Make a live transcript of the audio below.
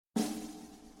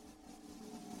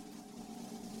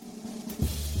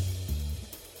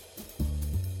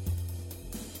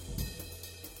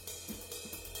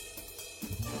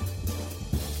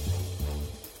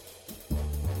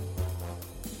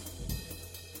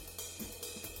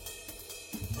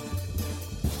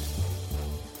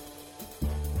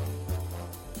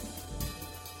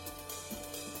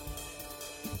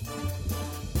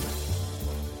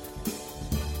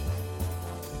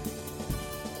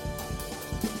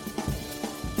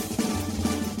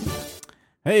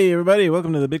Hey, everybody.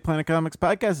 Welcome to the Big Planet Comics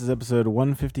Podcast. This is episode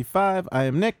 155. I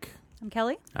am Nick. I'm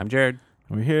Kelly. I'm Jared.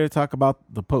 We're here to talk about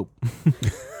the Pope.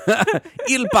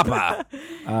 Il Papa.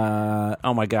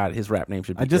 Oh, my God. His rap name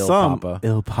should be I just Il saw Papa.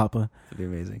 him. Il Papa. That'd be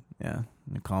amazing. Yeah.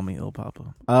 They call me Il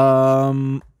Papa.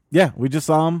 Yeah, we just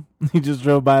saw him. He just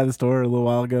drove by the store a little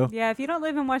while ago. Yeah, if you don't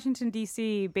live in Washington,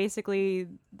 D.C., basically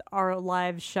our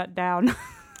lives shut down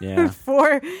Yeah.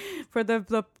 for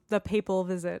the papal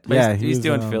visit. But Yeah, he's he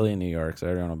doing was, Philly and New York, so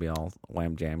everyone will be all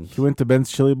wham jammed. He went to Ben's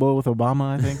Chili Bowl with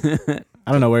Obama, I think.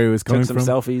 I don't know where he was coming Took some from.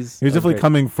 selfies. He was definitely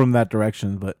coming from that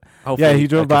direction, but Hopefully yeah, he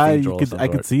drove a by. cathedral of some I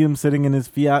could sort. see him sitting in his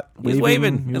Fiat. He was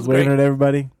waving. He It was was waving great. at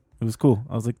everybody. It was cool.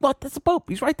 I was like, "What? That's the Pope.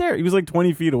 He's right there." He was like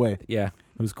 20 feet away. Yeah.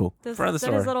 It was cool. Does, front of the does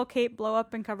store. his little cape blow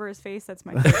up and cover his face? That's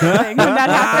my favorite thing when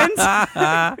that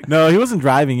happens. No, he wasn't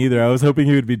driving either. I was hoping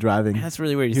he would be driving. That's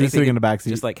really weird. You He was think they sitting in could the back seat.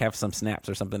 just like have some snaps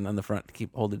or something on the front to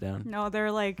hold it down. No,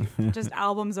 they're like just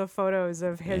albums of photos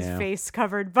of his Yeah. face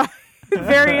covered by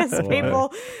various Boy.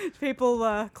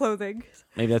 papal clothing.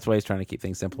 Maybe that's why he's trying to keep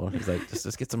things simple. He's like,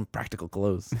 just get some practical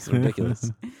clothes. It's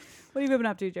ridiculous. What have you been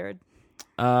up to, Jared?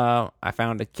 I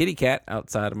found a kitty cat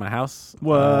outside of my house.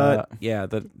 What? Yeah,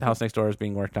 the house next door is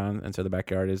being worked on, and so the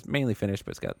backyard is mainly finished,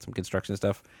 but it's got some construction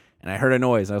stuff. And I heard a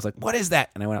noise, and I was like, "What is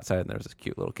that?" And I went outside, and there was this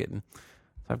cute little kitten. So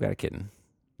I've got a kitten.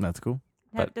 That's cool.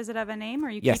 But- Does it have a name? Are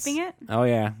you Yes. keeping it? Oh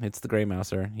yeah, it's the gray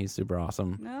mouser. He's super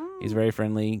awesome. No. He's very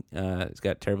friendly. He's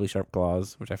got terribly sharp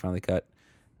claws, which I finally cut.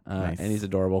 Nice. And he's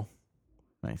adorable.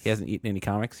 Nice. He hasn't eaten any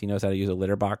comics. He knows how to use a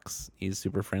litter box. He's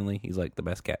super friendly. He's like the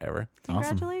best cat ever. Awesome.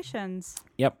 Congratulations.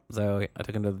 Yep. So I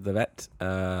took him to the vet.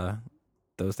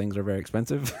 Those things are very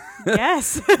expensive.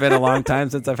 Yes. It's been a long time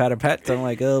since I've had a pet. So I'm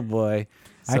like, oh boy.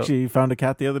 I actually found a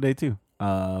cat the other day too.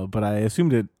 But I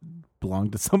assumed it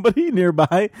belonged to somebody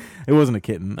nearby. It wasn't a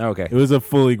kitten. Okay. It was a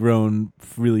fully grown,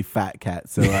 really fat cat.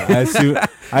 So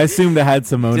I assumed it had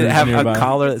some owners Did it have nearby. a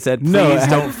collar that said, please No, it had-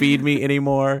 don't feed me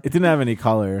anymore? It didn't have any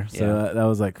collar, so Yeah. that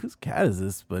was like, whose cat is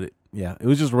this? But it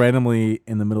was just randomly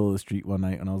in the middle of the street one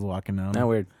night when I was walking down. No,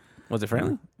 weird. Was it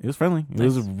friendly? It was friendly. It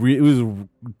Nice. was it was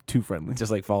too friendly. Just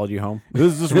like followed you home? It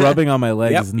was just rubbing on my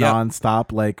legs Yep.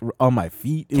 nonstop, like on my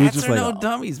feet. It Cats was just are like no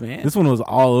dummies, man. this one was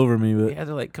all over me. But Yeah,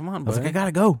 they're like, come on, I bud. was like, I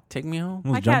gotta go. Take me home. Almost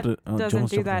My cat jumped doesn't almost do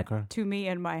jumped in my that car. to me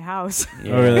in my house.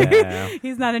 Yeah. Oh, really? Yeah.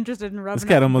 He's not interested in rubbing. This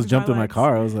cat up almost my jumped in my legs.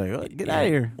 car. I was like, oh, get out of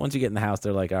here. Once you get in the house,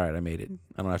 they're like, all right, I made it.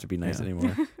 I don't have to be nice Yeah.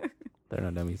 anymore. They're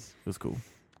not dummies. It was cool.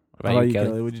 What How about about you, you, Kelly?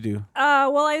 Kelly? What'd you do?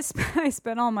 Well, I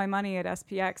spent all my money at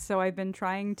SPX, so I've been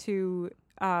trying to.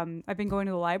 I've been going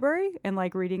to the library and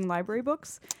like reading library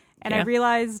books, and I Yeah.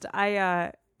 realized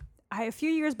I a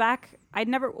few years back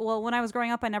when I was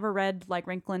growing up I never read like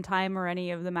Wrinkle in Time or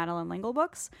any of the Madeleine L'Engle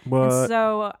books. What? And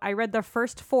so I read the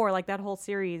first 4, like that whole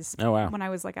series, Oh, wow. when I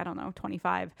was like, I don't know,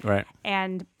 25. Right.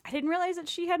 And I didn't realize that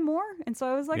she had more, and so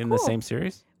I was like, in cool. the same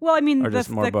series? Well, I mean, Or just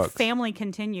more the books? family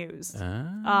continues.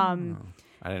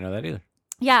 I didn't know that either.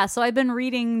 Yeah, so I've been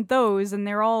reading those, and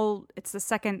it's the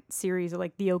second series,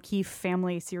 like the O'Keefe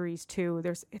family series 2.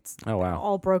 It's Oh, wow.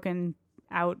 all broken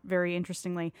out very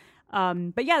interestingly.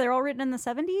 But yeah, they're all written in the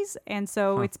 70s, and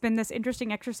so it's been this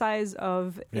interesting exercise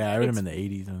of... Yeah, I read it's- him in the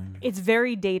 80s. I think. It's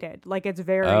very dated. Like, it's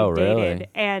very Oh, dated. really?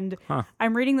 And Huh.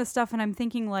 I'm reading this stuff, and I'm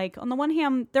thinking, like, on the one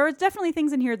hand, there are definitely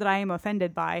things in here that I am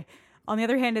offended by. On the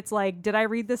other hand, it's like, did I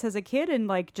read this as a kid and,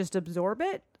 like, just absorb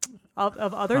it of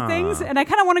other things? And I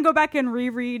kind of want to go back and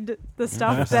reread the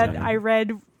stuff that I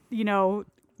read,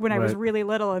 when I was Right. really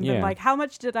little, and Yeah. been like, how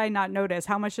much did I not notice?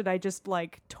 How much did I just,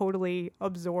 like, totally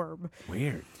absorb?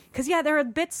 Weird. Because, yeah, there are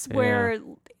bits where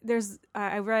there's...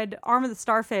 I read Arm of the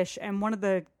Starfish, and one of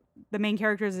the main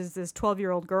characters is this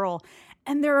 12-year-old girl.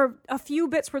 And there are a few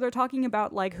bits where they're talking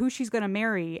about, like, who she's going to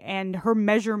marry and her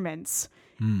measurements.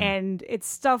 And it's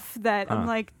stuff that I'm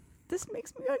like, this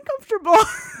makes me uncomfortable.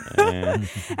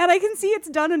 And I can see it's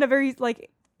done in a very, like...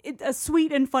 a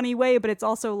sweet and funny way, but it's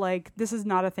also like, this is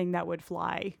not a thing that would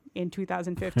fly in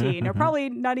 2015 or probably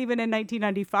not even in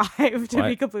 1995 to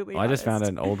be completely I just honest.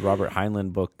 found an old Robert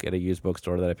Heinlein book at a used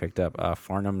bookstore that I picked up,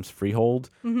 Farnham's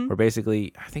Freehold, where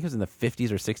basically, I think it was in the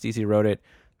 50s or 60s he wrote it.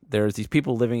 There's these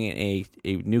people living in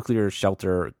a nuclear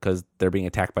shelter because they're being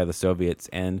attacked by the Soviets,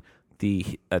 and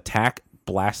the attack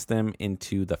blasts them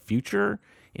into the future,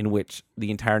 in which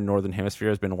the entire northern hemisphere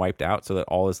has been wiped out, so that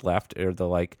all is left are the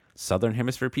like southern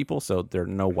hemisphere people. So there are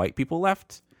no white people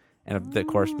left, and of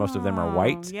course most of them are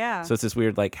white. Yeah. So it's this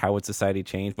weird like how would society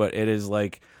change, but it is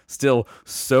like still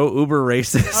so uber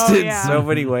racist in yeah. so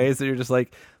many ways that you're just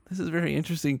like, this is very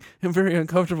interesting and very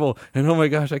uncomfortable. And oh my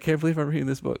gosh, I can't believe I'm reading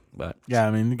this book. But Yeah,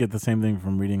 I mean, you get the same thing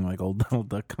from reading like old Donald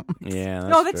Duck comics. yeah,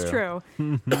 No, that's true.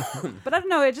 But I don't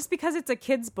know. Just because it's a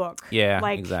kid's book, Yeah,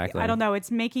 like, exactly. I don't know. It's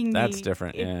making me. That's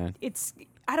different, yeah. It's.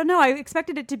 I don't know. I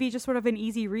expected it to be just sort of an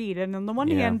easy read, and on the one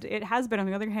hand, it has been. On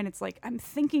the other hand, it's like I'm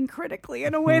thinking critically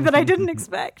in a way that I didn't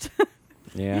expect.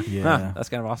 Yeah. Yeah. Huh, that's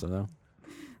kind of awesome, though.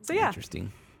 So yeah,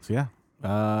 Interesting. So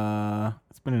yeah,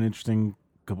 it's been an interesting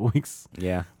couple weeks.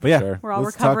 Yeah. But yeah, Sure. we're all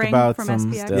let's talk recovering about from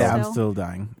some. SPX. Yeah, I'm still. still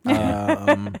dying.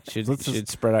 Should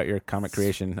spread out your comic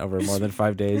creation over more than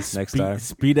 5 days next time.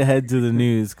 Speed ahead to the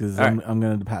news because All I'm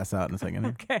going to pass out in a second.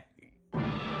 okay.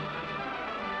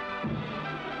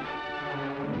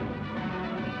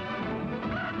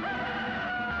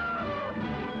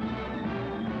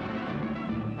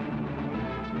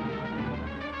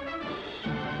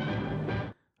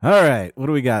 All right, what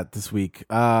do we got this week? Big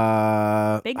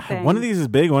thing. One of these is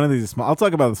big, one of these is small. I'll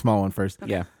talk about the small one first.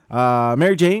 Yeah.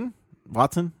 Mary Jane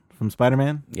Watson from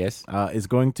Spider-Man Yes. is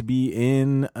going to be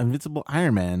in Invincible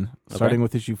Iron Man, starting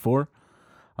with issue 4.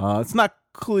 It's not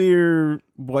clear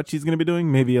what she's going to be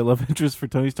doing. Maybe a love interest for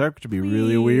Tony Stark, which would be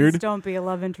really Please weird. Don't be a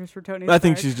love interest for Tony. I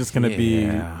think Stark. she's just going to be.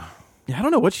 Yeah. Yeah, I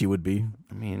don't know what she would be.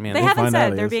 I mean, man, They We'll haven't find out,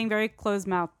 said. I They're guess. being very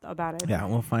closed-mouthed about it. Yeah,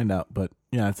 we'll find out. But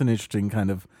yeah, it's an interesting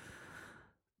kind of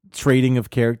trading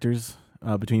of characters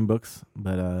between books.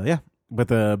 But yeah, but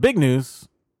the big news.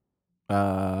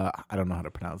 I don't know how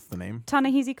to pronounce the name.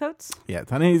 Ta-Nehisi Coates. Yeah,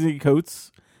 Ta-Nehisi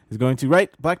Coates is going to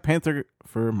write Black Panther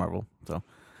for Marvel. So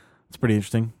it's pretty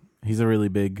interesting. He's a really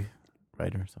big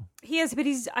writer. So He is, but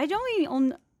he's. I don't really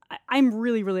own. I'm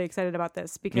really, really excited about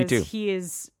this too. because he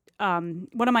is one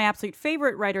of my absolute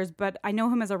favorite writers. But I know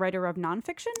him as a writer of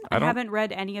nonfiction. I don't- haven't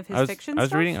read any of his I was fiction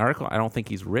stuff. reading an article. I don't think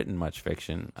he's written much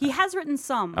fiction. He has written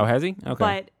some. Oh, has he? Okay.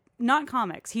 But not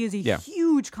comics. He is a Yeah.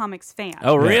 huge comics fan.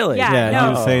 Oh, really? Yeah, yeah, no.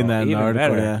 he was saying that in the Even article.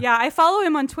 better. Yeah. Yeah, I follow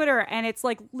him on Twitter, and it's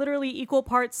like literally equal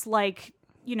parts like,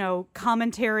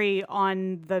 commentary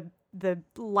on the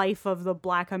life of the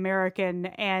Black American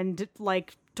and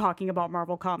like talking about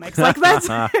Marvel comics. Like that's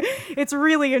it's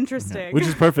really interesting. Which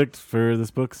is perfect for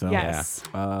this book. So yes.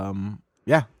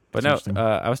 yeah. But it's no, interesting.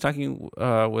 I was talking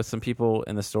with some people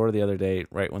in the store the other day,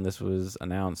 right when this was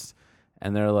announced,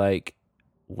 and they're like,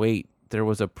 "Wait, there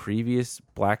was a previous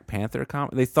Black Panther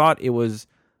comic." They thought it was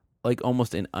like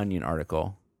almost an Onion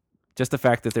article. Just the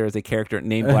fact that there is a character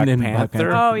named Black Named Panther. Black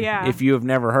Panther. Oh yeah. If you have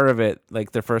never heard of it,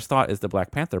 like their first thought is the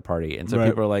Black Panther Party, and so Right.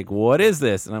 people are like, "What is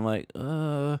this?" And I'm like,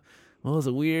 well, it's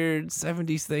a weird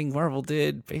 70s thing Marvel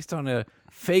did based on a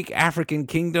fake African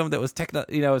kingdom that was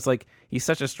it's like he's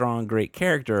such a strong, great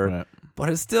character, Right. but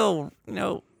it's still,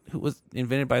 who was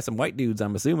invented by some white dudes,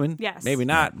 I'm assuming. Yes. Maybe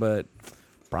not, but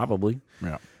probably.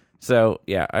 Yeah. So,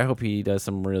 yeah, I hope he does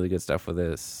some really good stuff with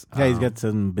this. Yeah, he's got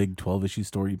some big 12-issue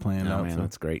story planned Oh, out. man, so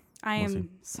that's great. I we'll am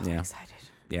so Yeah. excited.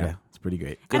 Yeah. it's pretty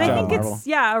great. Good And job, I think Marvel. it's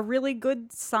a really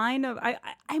good sign of.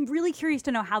 I'm really curious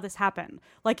to know how this happened.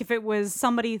 Like if it was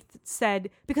somebody said,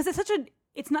 because it's such a.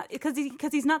 It's not because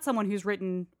he's not someone who's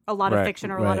written a lot of Right,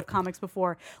 fiction or a lot right. of comics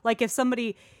before. Like if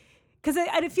somebody. Because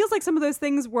it feels like some of those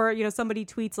things where somebody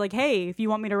tweets like, "Hey, if you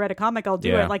want me to write a comic, I'll do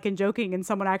Yeah. it," like in joking, and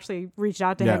someone actually reached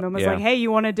out to Yeah. him and was Yeah. like, "Hey, you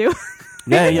want to do?"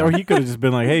 Yeah, or he could have just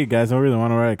been like, "Hey guys, I really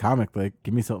want to write a comic. Like,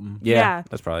 give me something." Yeah, Yeah.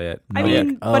 that's probably it. I But yeah.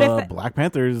 mean, but if Black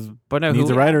Panthers But no, needs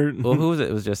a writer. Well, who was it?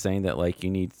 It was just saying that like you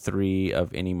need 3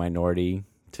 of any minority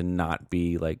to not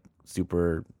be like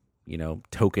super,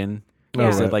 token. Yeah.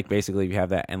 He said right. like basically if you have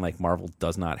that, and like Marvel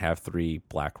does not have 3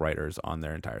 black writers on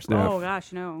their entire staff. oh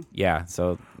gosh, no. Yeah,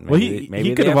 so maybe, Well, he maybe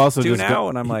could they have also 2 just now, go-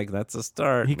 and I'm like, that's a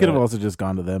start. He could have but- also just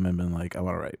gone to them and been like, "I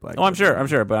want to write Black." Oh, I'm Panther."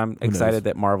 sure, but I'm knows? excited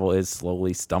that Marvel is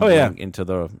slowly stumbling yeah. into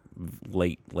the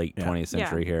late Yeah. 20th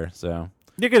century here. So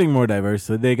They're getting more diverse.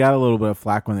 So they got a little bit of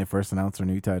flack when they first announced their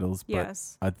new titles, but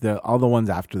Yes. all the ones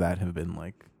after that have been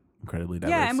like incredibly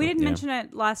diverse. Yeah, and we so- didn't yeah. mention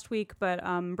it last week, but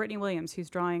Brittany Williams, who's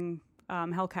drawing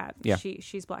Hellcat, Yeah.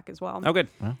 she's Black as well. good.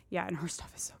 Yeah, and her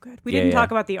stuff is so good. We Yeah, didn't yeah.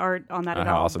 talk about the art on that at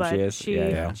How all, awesome but she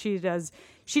is. Yeah. she does.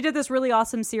 She did this really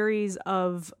awesome series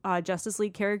of Justice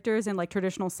League characters in like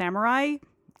traditional samurai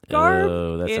garb.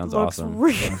 Oh, that it sounds looks awesome.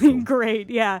 really great.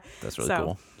 Yeah, That's really So,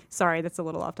 cool. Sorry, that's a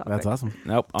little off topic. That's awesome.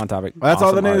 Nope, on topic. Well, that's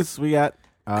all the Awesome art. news we got.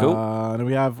 Cool. And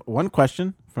we have one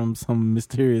question from some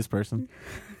mysterious person.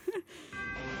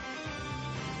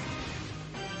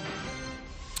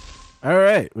 All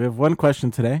right, we have one question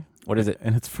today, What is it?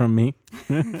 and it's from me.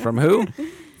 From who?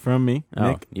 From me, Oh,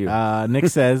 Nick. you. Nick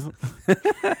says,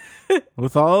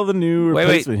 with all the new Wait,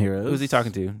 replacement heroes, Who's he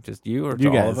talking to? Just you or to You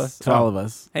guys, all of us? to all of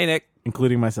us, Hey, Nick.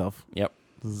 including myself. Yep.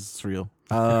 This is surreal.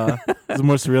 This is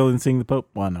more surreal than seeing the Pope.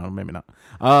 Well, no, maybe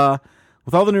not.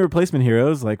 With all the new replacement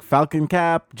heroes like Falcon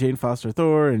Cap, Jane Foster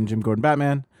Thor, and Jim Gordon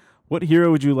Batman, what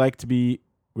hero would you like to be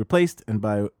replaced, and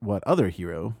by what other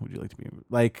hero would you like to be?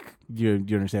 Like, do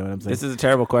you understand what I'm saying? This is a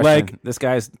terrible question. Like- This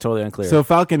guy's totally unclear. So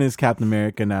Falcon is Captain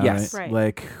America now, Yes. Right.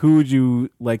 Like, who would you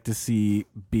like to see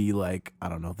be like, I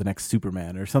don't know, the next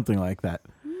Superman or something like that?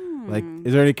 Like,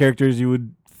 is there any characters you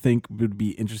would think would be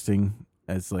interesting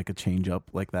as like a change up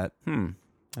like that?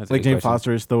 That's a Like good Jane question.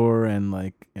 Foster is Thor, and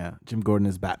like Jim Gordon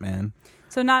is Batman.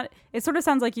 So it sort of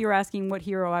sounds like you were asking what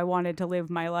hero I wanted to live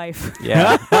my life,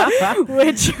 Yeah.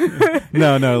 which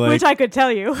No, like which I could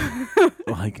tell you.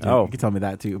 like Oh. you can tell me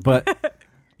that too. But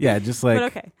yeah, just like But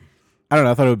okay. I don't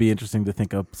know. I thought it would be interesting to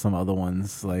think up some other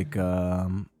ones. Like I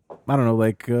don't know,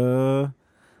 like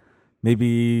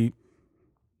maybe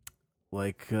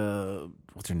like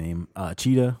what's her name?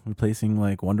 Cheetah replacing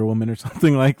like Wonder Woman or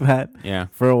something like that Yeah.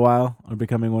 for a while, or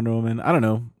becoming Wonder Woman. I don't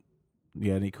know.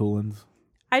 You got any cool ones?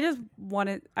 I just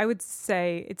wanted, I would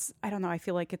say I don't know, I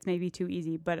feel like it's maybe too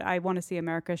easy, but I want to see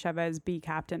America Chavez be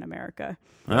Captain America.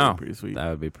 That'd Oh, be pretty sweet. that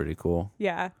would be pretty cool.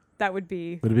 Yeah, that would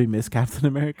be. Would it be Miss Captain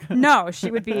America? No,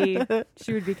 she would be Captain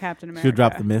America. She would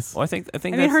drop the Miss. Well, I think I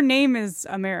mean, that's, her name is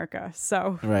America,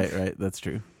 so. Right. That's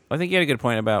true. I think you had a good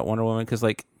point about Wonder Woman because,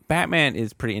 like, Batman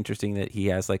is pretty interesting that he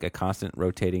has like a constant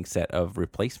rotating set of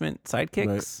replacement sidekicks,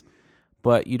 Right.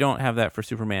 but you don't have that for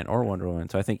Superman or Wonder Woman.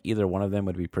 So I think either one of them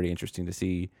would be pretty interesting to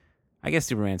see. I guess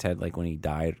Superman's had like when he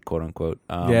died, quote unquote.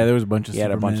 Yeah, there was a bunch of he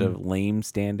had a bunch Superman. of lame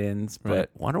stand-ins, Right. but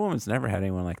Wonder Woman's never had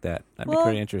anyone like that. That'd be Well,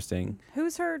 pretty interesting.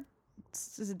 Who's her?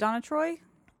 Is it Donna Troy?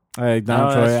 Donald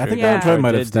Oh, Troy. that's I true. think Yeah. Donald Troy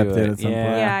might Did have stepped do in it. at some Yeah.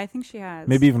 point. Yeah, I think she has.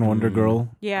 Maybe even Wonder Mm. Girl.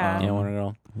 Yeah. Yeah, Wonder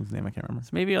Girl. Whose name I can't remember. So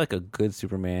maybe like a good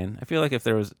Superman. I feel like if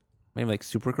there was maybe like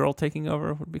Supergirl taking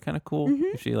over would be kind of cool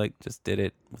Mhm. if she like just did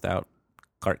it without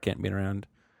Clark Kent being around.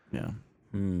 Yeah.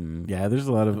 Hmm. Yeah, there's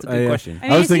a lot of. That's a good question. I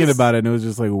mean, I was if thinking he's- about it, and it was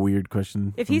just like a weird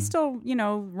question. If he's still,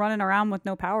 running around with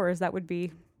no powers, that would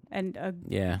be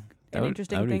Yeah, that would,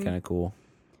 interesting that would thing. be kind of cool.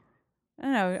 I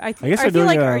don't know. I guess I they're feel doing,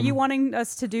 like, are you wanting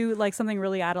us to do like something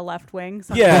really out of left wing?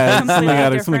 Something Yeah, something completely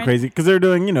out of something different? crazy because they're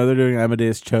doing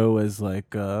Amadeus Cho as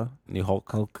like New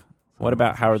Hulk. Hulk. What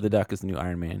about Howard the Duck as the new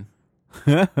Iron Man?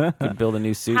 Could build a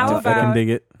new suit. How to I fit can about- dig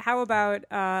it. How about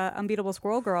Unbeatable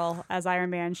Squirrel Girl as Iron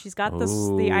Man? She's got the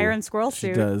Ooh. iron squirrel She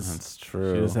suit. does. That's She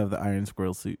true. does have the Iron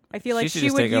Squirrel suit. I feel like should she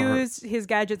just would take over- use his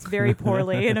gadgets very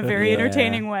poorly in a very Yeah.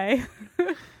 entertaining way.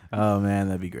 Oh man,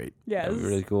 that'd be great. Yes. That'd be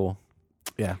really cool.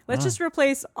 Yeah. Let's Ah. just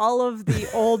replace all of the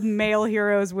old male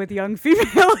heroes with young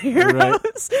female heroes.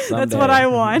 That's Someday. what I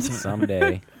want.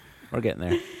 Someday. We're getting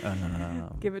there.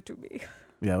 Give it to me.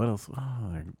 Yeah. What else? Oh,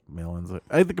 there are male ones.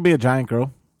 I think it could be a giant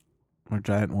girl or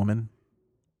giant woman.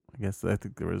 I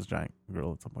think there was a giant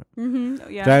girl at some point.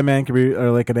 Mm-hmm. Yeah. Giant man could be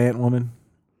or like an ant woman.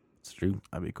 It's true.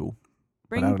 That'd be cool.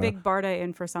 Bring I don't know. Big Barda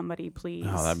in for somebody, please.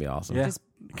 Oh, that'd be awesome. Yeah. Just-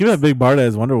 Could have Big Barda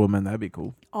as Wonder Woman. That'd be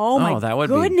cool. Oh my that would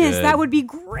be goodness, good. that would be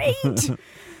great. I think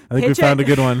Pitch we found it. a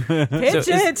good one. Pitch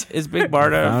So it. is Big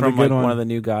Barda Found a from good like one one. of the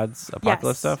New Gods apocalypse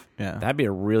Yes. stuff? Yeah. That'd be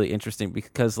a really interesting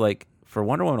because like for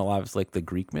Wonder Woman, a lot of it's like the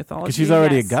Greek mythology. Because she's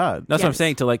already Yes. a god. That's what I'm Yes.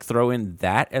 saying. To like throw in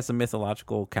that as a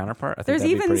mythological counterpart, I think There's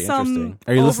that'd even be pretty some. interesting.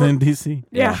 Are you over- listening, DC?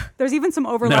 Yeah. Yeah. There's even some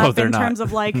overlap they're in not. terms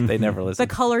of like They never listen. the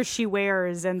colors she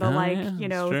wears and the Oh, yeah,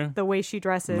 that's true. the way she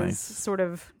dresses. Nice. Sort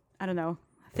of, I don't know,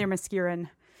 Themysciran.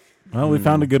 Well, we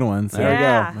found a good one. So There we go.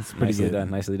 That's pretty Nicely good. done.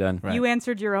 Nicely done. Right. You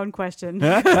answered your own question.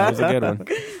 That was a good one.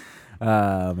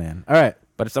 Man. All right.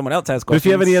 But if someone else has But if questions,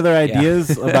 you have any other yeah.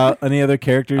 ideas about any other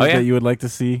characters Oh, yeah. that you would like to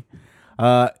see,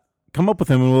 come up with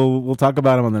them and we'll talk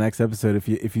about them on the next episode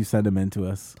if you send them in to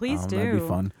us. Please That'd be do.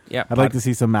 fun. yeah, I'd like to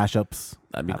see some mashups.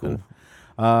 That'd be happen. cool.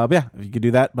 But yeah, if you could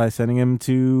do that by sending them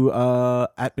to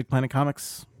at Big Planet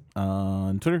Comics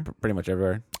on Twitter. Pretty much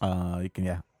everywhere. You can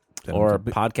send them Or to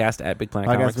Big- podcast at Big Planet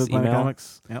podcast Comics. Big Planet Email,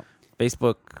 Comics. Yep.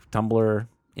 Facebook, Tumblr,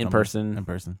 in person. In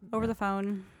person. Over the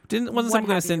phone. Wasn't What someone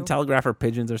going have to send you. telegraph or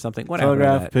pigeons or something? What happened to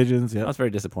Telegraph, that? pigeons. I Yep. was very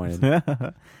disappointed.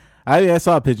 I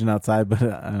saw a pigeon outside, but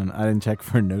I didn't check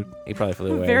for a note. He probably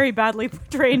flew away. Very badly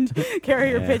trained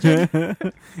carrier Yeah. pigeon.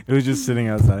 It was just sitting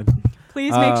outside.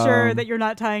 Please make sure Um, that you're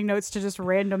not tying notes to just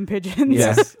random pigeons.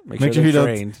 Yes. Make Make sure sure you they're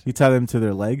don't. trained. You tie them to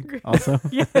their leg. Also,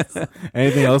 Yes.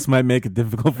 anything else might make it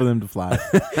difficult for them to fly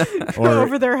or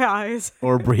Over their eyes.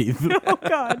 or breathe. Oh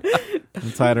God.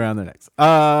 And tie it around their necks. Be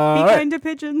All right. kind to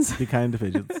pigeons. Be kind to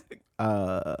pigeons.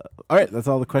 All right, that's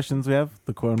all the questions we have.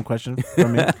 The quote question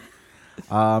from me.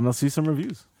 Let's see some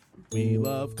reviews. We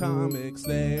love comics,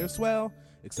 they're swell,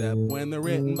 except when they're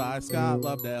written by Scott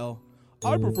Lobdell.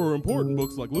 I prefer important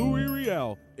books like Louis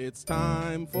Riel. It's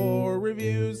time for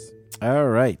reviews. All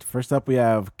right, first up we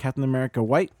have Captain America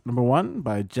White #1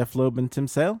 by Jeff Loeb and Tim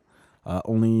Sale.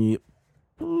 Only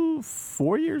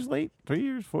 4 years late, 3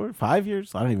 years, 4, 5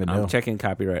 years. I don't even know. I'm checking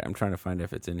copyright. I'm trying to find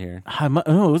if it's in here.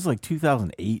 No, it was like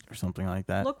 2008 or something like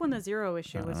that. Look when the Zero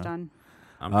issue was done.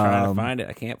 I'm trying to find it.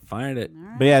 I can't find it.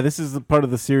 But yeah, this is the part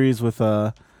of the series with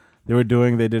they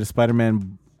did a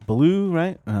Spider-Man blue,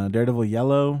 right? Daredevil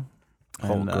yellow,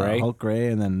 Hulk gray. Hulk gray,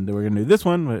 and then they were gonna do this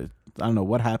one, but I don't know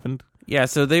what happened. Yeah,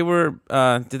 so they were.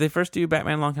 Did they first do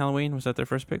Batman Long Halloween? Was that their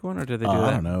first big one, or did they do that?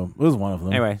 I don't know. It was one of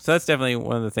them. Anyway, so that's definitely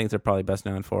one of the things they're probably best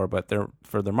known for. But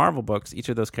for their Marvel books, each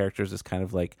of those characters is kind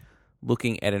of like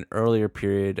looking at an earlier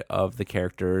period of the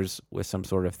characters with some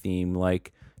sort of theme.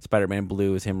 Like Spider-Man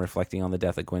Blue is him reflecting on the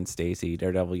death of Gwen Stacy.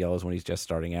 Daredevil Yellow is when he's just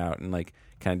starting out and like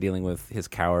kind of dealing with his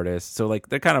cowardice. So like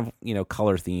they're kind of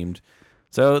color themed.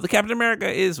 So the Captain America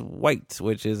is white,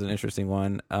 which is an interesting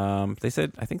one. I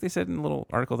think they said in a little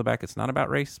article at the back, it's not about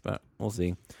race, but we'll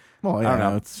see. Well, yeah, I don't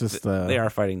know. It's just they are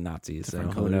fighting Nazis, so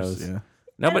who colors, knows? Yeah.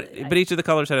 No, but each of the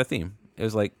colors had a theme. It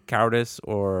was like cowardice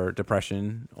or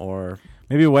depression or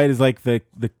maybe white is like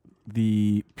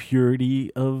the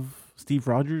purity of Steve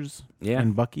Rogers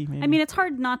and Bucky. Maybe? I mean, it's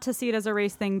hard not to see it as a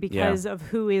race thing because of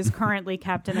who is currently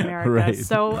Captain America. Right.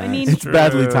 So I mean, it's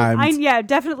badly timed.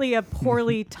 Definitely a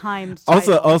poorly timed.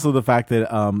 Title. Also the fact that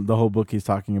the whole book he's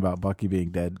talking about Bucky being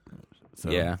dead.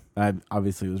 So yeah,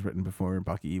 obviously it was written before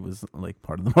Bucky was like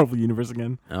part of the Marvel universe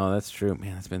again. Oh, that's true.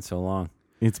 Man, it's been so long.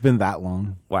 It's been that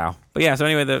long. Wow. But yeah, so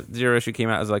anyway, the Zero issue came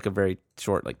out as like a very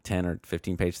short, like 10 or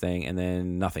 15 page thing, and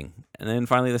then nothing. And then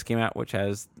finally this came out, which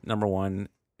has number one.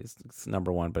 It's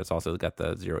number one, but it's also got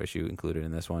the Zero issue included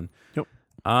in this one. Yep.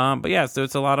 But yeah, so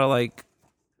it's a lot of like,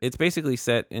 it's basically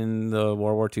set in the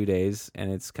World War II days,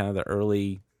 and it's kind of the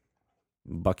early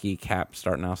Bucky Cap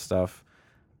starting off stuff.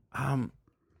 I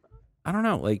don't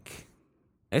know, like,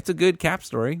 it's a good Cap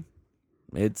story.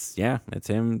 It's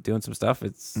him doing some stuff.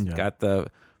 It's got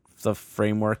the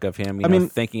framework of him,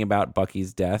 thinking about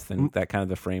Bucky's death and that kind of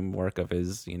the framework of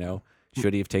his,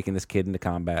 should he have taken this kid into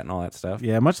combat and all that stuff?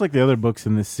 Yeah, much like the other books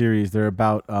in this series, they're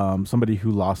about somebody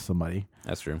who lost somebody.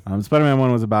 That's true. Spider-Man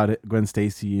 1 was about Gwen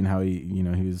Stacy and how he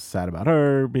was sad about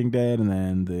her being dead, and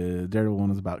then the Daredevil one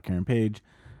was about Karen Page,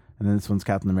 and then this one's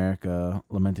Captain America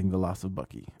lamenting the loss of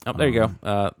Bucky. Oh, there you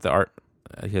go. The art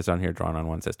he has on here drawn on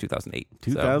one says 2008.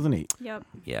 2008. So,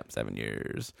 yep, 7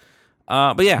 years.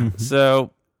 But yeah,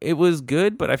 so it was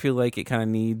good, but I feel like it kind of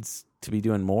needs to be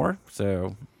doing more.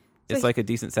 So it's like a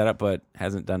decent setup, but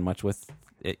hasn't done much with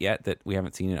it yet that we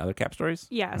haven't seen in other Cap stories.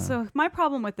 Yeah, so my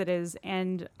problem with it is,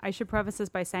 and I should preface this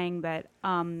by saying that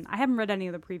I haven't read any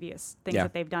of the previous things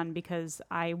that they've done because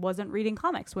I wasn't reading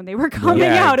comics when they were coming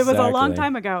out. It was a long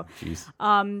time ago.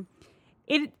 Jeez.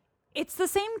 It's the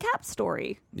same Cap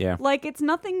story. Yeah. Like, it's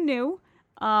nothing new.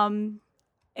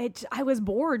 I was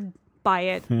bored by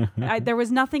it. There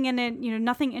was nothing in it,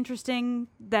 nothing interesting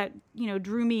that,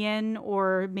 drew me in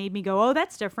or made me go, oh,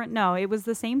 that's different. No, it was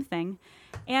the same thing.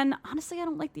 And honestly, I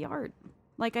don't like the art.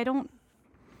 Like, I don't,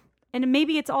 and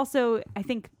maybe it's also, I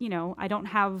think, I don't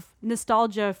have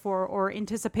nostalgia for or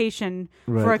anticipation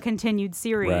for a continued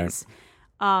series.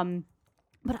 Right.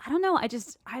 But I don't know. I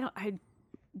just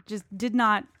did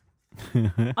not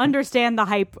understand the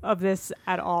hype of this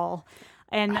at all.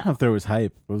 And I don't know if there was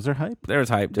hype. Was there hype? There was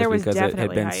hype just because it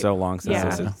had been so long since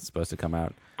this was supposed to come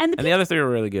out. And the other three were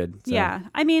really good. So. Yeah.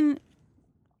 I mean,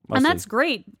 and that's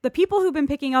great. The people who've been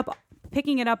picking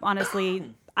it up,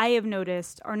 honestly, I have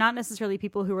noticed are not necessarily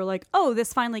people who are like, oh,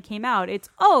 this finally came out. It's,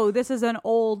 oh, this is an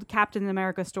old Captain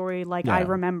America story I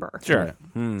remember. Sure.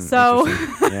 So,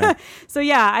 I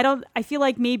feel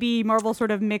like maybe Marvel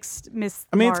sort of missed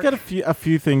I mean, it's got a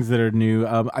few things that are new.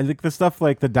 I think the stuff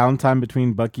like the downtime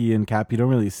between Bucky and Cap, you don't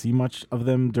really see much of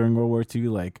them during World War II,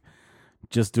 like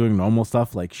just doing normal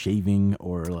stuff like shaving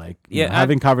or like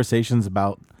having conversations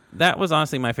about. That was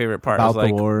honestly my favorite part. About was like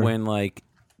the war. When like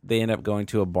they end up going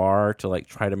to a bar to like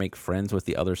try to make friends with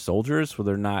the other soldiers, where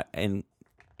they're not in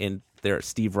they're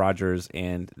Steve Rogers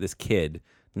and this kid,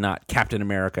 not Captain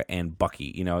America and Bucky.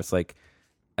 It's like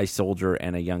a soldier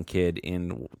and a young kid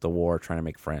in the war trying to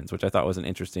make friends, which I thought was an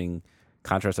interesting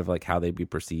contrast of like how they'd be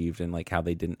perceived and like how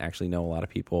they didn't actually know a lot of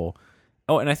people.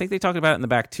 Oh, and I think they talked about it in the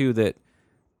back too that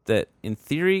in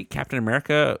theory, Captain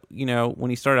America, when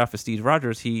he started off as Steve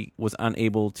Rogers, he was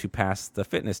unable to pass the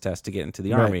fitness test to get into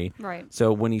the army. Right.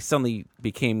 So when he suddenly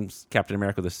became Captain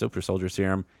America with the Super Soldier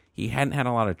Serum, he hadn't had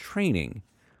a lot of training.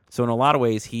 So in a lot of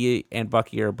ways, he and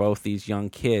Bucky are both these young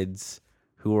kids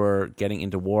who are getting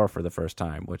into war for the first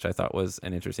time, which I thought was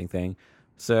an interesting thing.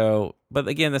 So, but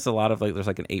again, there's a lot of there's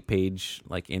like an 8-page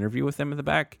interview with him in the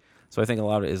back. So I think a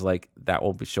lot of it is like that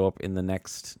will show up in the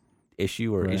next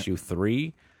issue or issue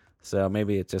 3. So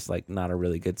maybe it's just like not a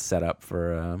really good setup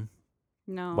for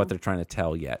No. what they're trying to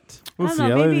tell yet. We'll I see. don't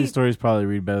know, A lot of maybe- these stories probably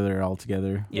read better all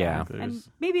together. Yeah. And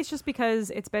maybe it's just because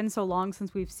it's been so long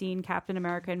since we've seen Captain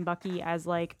America and Bucky as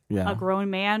like Yeah. a grown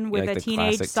man with Like a the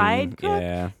teenage classic side teen-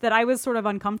 yeah. that I was sort of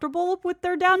uncomfortable with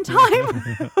their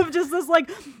downtime of just this like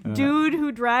dude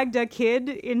who dragged a kid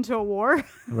into a war,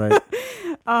 Right.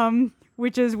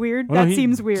 which is weird. Well, that he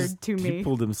seems weird just- to He me.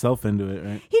 pulled himself into it,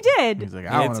 right? He did. He's like,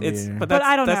 Yeah, I want to be here. but But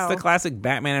I don't that's know. the classic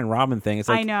Batman and Robin thing. It's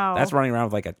like I know. that's running around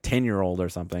with like a 10-year-old or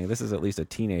something. This is at least a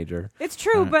teenager. It's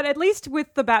true, but at least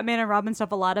with the Batman and Robin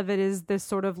stuff, a lot of it is this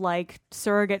sort of like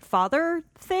surrogate father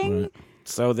thing. Right.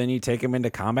 So then you take him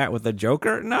into combat with the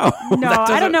Joker? No, No, That I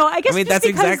doesn't- don't know. I guess I mean, just that's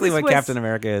because exactly this what was- Captain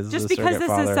America is. Just the because surrogate this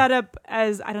father. is set up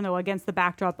as, I don't know, against the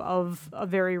backdrop of a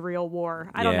very real war.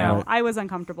 I don't Yeah. know. I was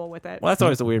uncomfortable with it. Well, that's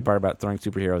always the weird part about throwing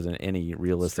superheroes in any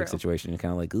realistic It's true. situation. You're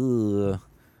kind of like, ugh.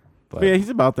 But yeah, he's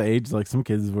about the age. Like some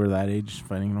kids were that age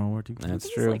fighting in World War II. That's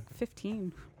He's true. like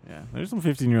 15. Yeah, there's some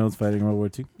 15-year-olds fighting in World War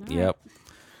II. Yep.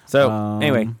 So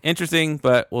anyway, Um, interesting,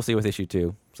 but we'll see with issue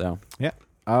 2. So Yeah.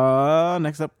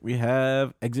 Next up, we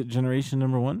have Exit Generation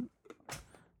 #1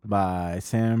 by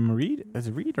Sam Reed. Is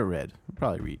it Reed or Red?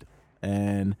 Probably Reed.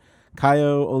 And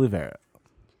Caio Oliveira.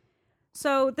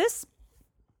 So this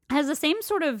has the same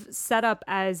sort of setup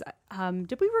as,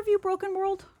 did we review Broken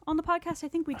World on the podcast? I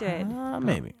think we did.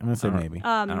 Maybe. I'm going to say maybe.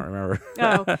 I don't remember.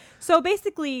 Oh, so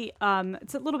basically,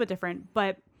 it's a little bit different,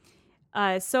 but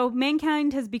so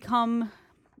mankind has become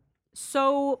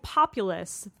so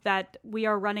populous that we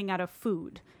are running out of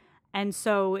food, and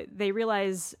so they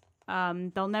realize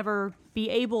they'll never be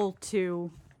able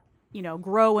to,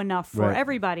 grow enough for Right.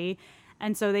 everybody,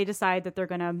 and so they decide that they're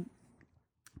going to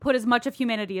put as much of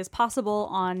humanity as possible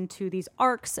onto these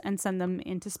arcs and send them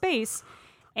into space.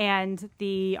 And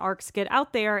the arcs get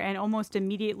out there, and almost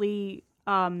immediately,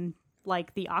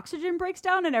 like the oxygen breaks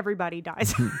down and everybody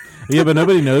dies. Yeah, but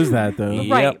nobody knows that, though.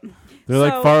 Yep. Right. They're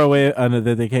like So- far away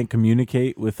that they can't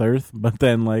communicate with Earth, but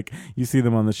then like you see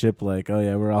them on the ship like, oh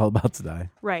yeah, we're all about to die.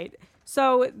 Right.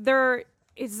 So there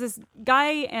is this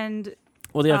guy, and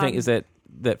Well, the other thing is that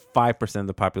 5% of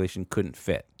the population couldn't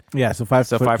fit. Yeah, so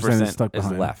 5% is stuck is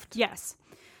behind. left. yes,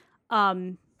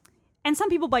 and some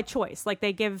people by choice, like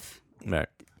they give Right.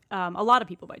 a lot of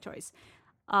people by choice.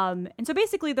 And so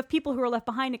basically the people who are left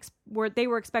behind they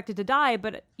were expected to die,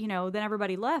 but then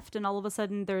everybody left, and all of a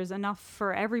sudden there's enough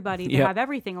for everybody to Yep. have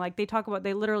everything. Like they talk about,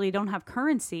 they literally don't have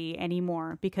currency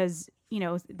anymore because,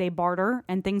 they barter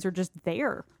and things are just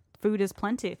there. Food is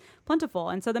plentiful.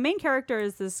 And so the main character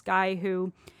is this guy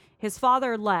who his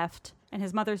father left and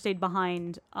his mother stayed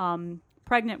behind,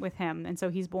 pregnant with him. And so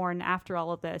he's born after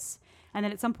all of this. And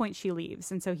then at some point she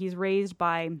leaves. And so he's raised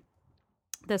by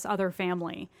this other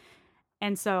family.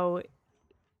 And so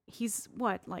he's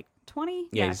what, like 20?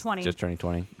 Yeah, Yeah, he's 20. just turning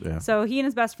 20. Yeah. So he and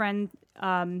his best friend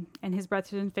and his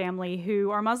brethren family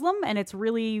who are Muslim, and it's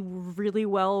really, really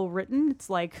well written. It's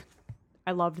like,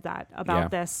 I loved that about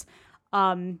Yeah. this.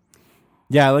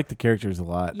 Yeah, I like the characters a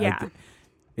lot. Yeah.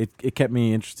 It kept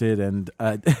me interested, and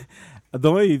the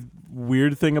only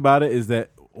weird thing about it is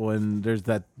that when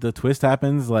the twist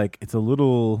happens, like it's a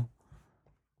little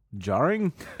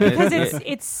jarring. Because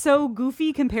it's so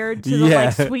goofy compared to the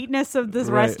Yeah. like sweetness of this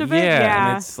Right. rest of it. Yeah,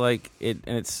 and it's like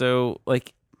it's so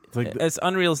like It's like as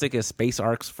unrealistic as space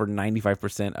arcs for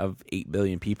 95% of 8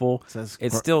 billion people. says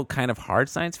It's still kind of hard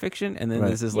science fiction, and then Right.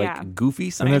 this is like Yeah. goofy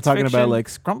science and they're talking fiction. about like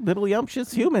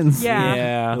scrumptiddlyumptious humans. Yeah.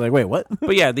 Yeah. Like, wait, what?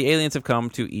 But yeah, the aliens have come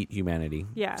to eat humanity.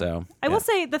 Yeah. So I will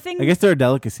say the thing I guess they're a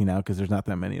delicacy now because there's not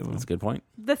that many of them. that's a good point.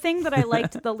 the thing that I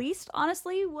liked the least,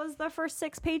 honestly, was the first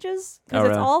 6 pages Oh, because it's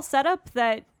really? all set up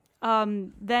that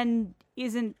then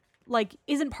isn't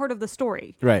part of the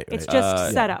story. Right. It's right.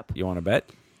 just set up. You want to bet?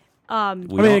 We I mean,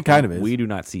 don't- it kind of is. We do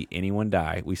not see anyone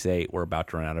die. We say we're about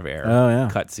to run out of air. Oh, yeah.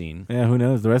 Cutscene. Yeah, who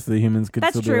knows? The rest of the humans could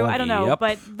That's still be true. alive. I don't know, Yep.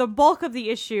 but the bulk of the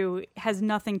issue has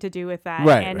nothing to do with that,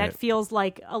 Right, and right. that feels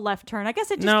like a left turn. I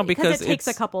guess it just No, because because it takes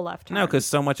a it's- couple left turns. No, because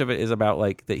so much of it is about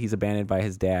like that he's abandoned by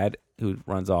his dad who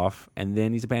runs off, and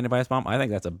then he's abandoned by his mom. I think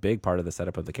that's a big part of the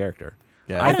setup of the character.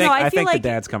 Yeah. I don't think know, I feel think like- the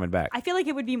dad's coming back. I feel like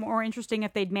it would be more interesting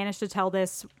if they'd managed to tell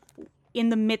this in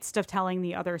the midst of telling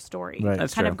the other story. Right.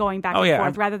 That's kind true. of going back Oh, and yeah, forth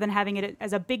I'm- rather than having it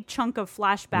as a big chunk of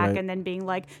flashback Right. and then being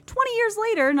like 20 years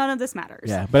later, none of this matters.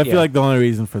 Yeah, but I Yeah. feel like the only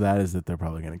reason for that is that they're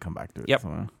probably going to come back to it. Yep.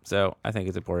 somehow. So I think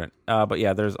it's important. But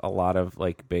yeah, there's a lot of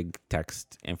like big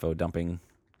text info dumping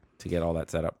to get all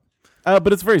that set up.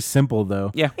 But it's very simple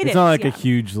though. Yeah. It It's not is, like yeah. a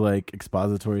huge like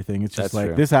expository thing. It's just That's like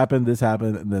true. this happened,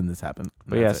 and then this happened.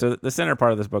 But yeah, so the center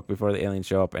part of this book before the aliens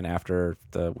show up and after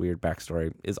the weird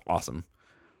backstory is awesome.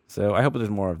 So I hope there's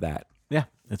more of that. yeah,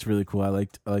 it's really cool. I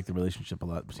like the relationship a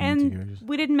lot between the two And characters.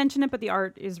 we didn't mention it, but the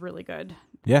art is really good.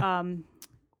 Yeah,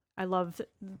 I love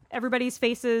everybody's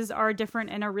faces are different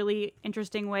in a really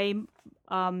interesting way.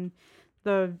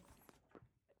 The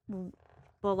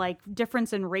like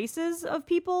difference in races of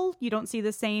people, you don't see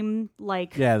the same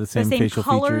the same facial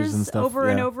colors features and stuff over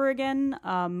and over again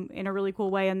in a really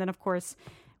cool way. And then of course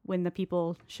when the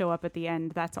people show up at the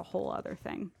end, that's a whole other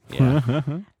thing. Yeah.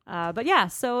 But yeah,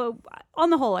 so on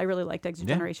the whole, I really liked Exit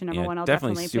Generation number one. I'll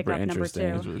definitely pick super up number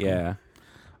interesting. two. Really Yeah.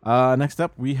 Next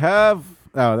up, we have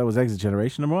that was Exit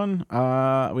Generation number one.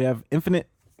 We have Infinite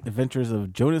Adventures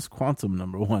of Jonas Quantum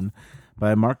number one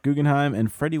by Mark Guggenheim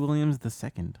and Freddie Williams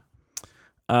II.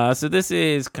 So this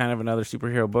is kind of another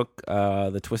superhero book.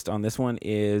 The twist on this one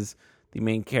is the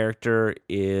main character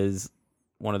is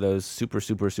one of those super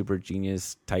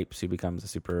genius types who becomes a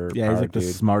super he's like dude.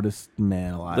 the smartest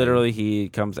man alive. Literally, he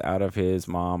comes out of his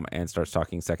mom and starts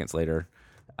talking seconds later.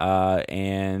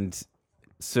 And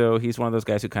so he's one of those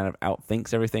guys who kind of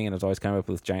outthinks everything and is always coming up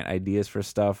with giant ideas for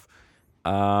stuff.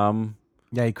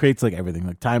 He creates like everything,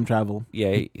 like time travel.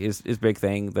 Yeah, his big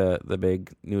thing, the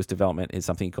big newest development is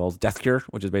something he calls Death Cure,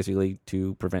 which is basically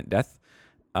to prevent death.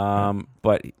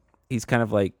 But he's kind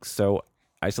of like so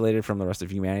isolated from the rest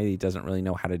of humanity, he doesn't really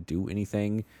know how to do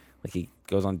anything. Like he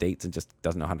goes on dates and just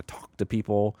doesn't know how to talk to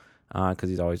people because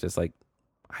he's always just like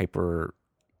hyper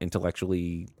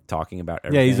intellectually talking about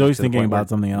everything. Yeah, he's always to the thinking point about where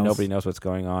something else. Nobody knows what's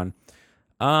going on.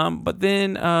 But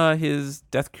then his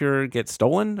Death Cure gets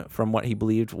stolen from what he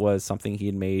believed was something he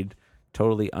had made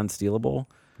totally unstealable,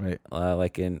 Right.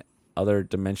 like an other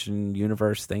dimension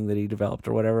universe thing that he developed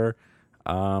or whatever.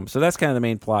 So that's kind of the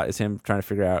main plot, is him trying to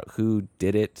figure out who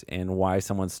did it and why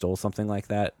someone stole something like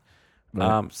that.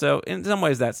 Right. So in some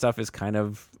ways that stuff is kind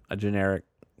of a generic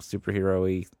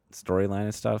superhero-y storyline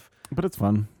and stuff. But it's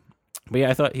fun. But yeah,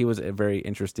 I thought he was a very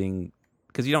interesting,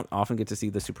 because you don't often get to see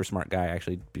the super smart guy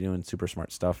actually be doing super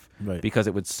smart stuff, Right. because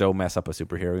it would so mess up a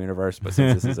superhero universe. But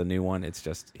since this is a new one, it's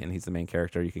just, and he's the main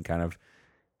character, you can kind of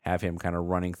have him kind of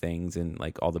running things and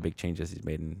like all the big changes he's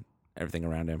made and everything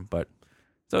around him. But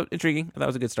so intriguing. That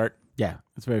was a good start. Yeah,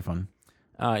 it's very fun.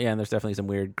 And there's definitely some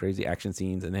weird, crazy action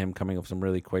scenes and him coming up with some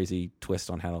really crazy twists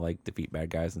on how to like defeat bad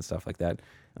guys and stuff like that.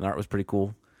 And the art was pretty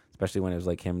cool, especially when it was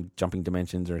like him jumping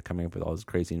dimensions or coming up with all his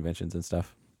crazy inventions and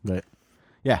stuff. Right.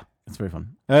 Yeah, it's very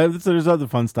fun. So there's other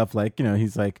fun stuff like,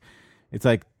 he's like, it's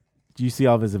like, you see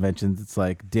all of his inventions. It's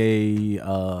like day,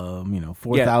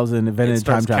 4,000 invented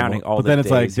time travel. All but then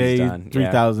it's like day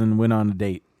 3,000 went on a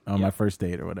date on my first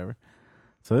date or whatever.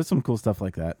 So there's some cool stuff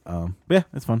like that. But yeah,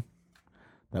 it's fun.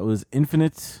 That was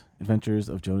Infinite Adventures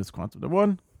of Jonas Quantum number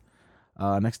one.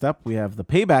 Next up, we have The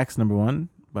Paybacks number one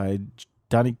by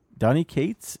Donny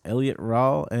Cates, Elliot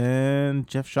Rall, and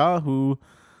Jeff Shaw, who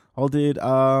all did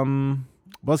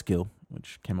Buzzkill,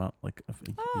 which came out like a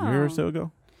year or so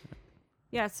ago.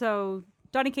 Yeah, so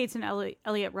Donny Cates and Elliot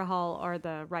Rahal are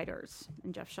the writers,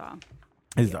 and Jeff Shaw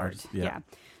is the artist. Yeah.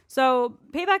 So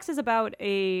Paybacks is about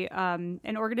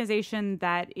an organization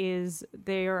that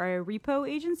they are a repo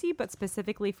agency, but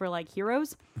specifically for like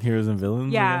heroes. Heroes and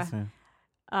villains. Yeah.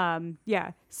 I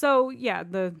guess, So yeah,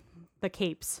 the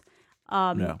capes.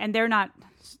 And they're not,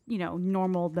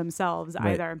 normal themselves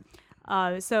either.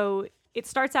 So it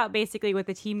starts out basically with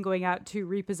the team going out to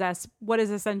repossess what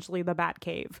is essentially the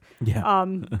Batcave. Yeah.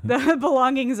 The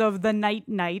belongings of the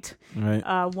Knight.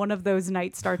 Right. One of those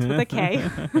knights starts with a K.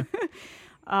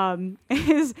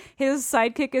 His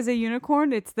sidekick is a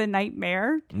unicorn. It's the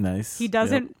Nightmare. Nice. He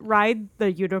doesn't ride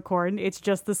the unicorn. It's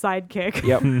just the sidekick.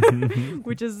 Yep.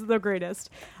 Which is the greatest.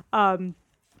 So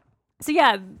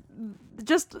yeah,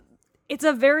 just it's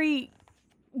a very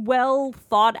well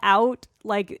thought out,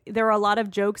 like there are a lot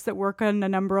of jokes that work on a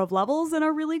number of levels in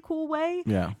a really cool way.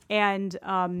 Yeah. And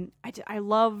I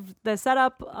love the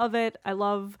setup of it. I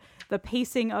love the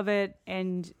pacing of it,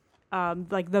 and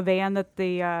like the van that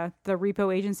the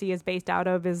repo agency is based out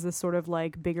of is this sort of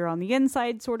like bigger on the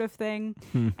inside sort of thing.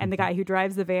 And the guy who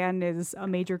drives the van is a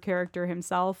major character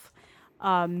himself.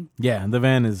 The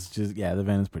van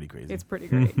is pretty crazy. It's pretty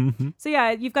great. So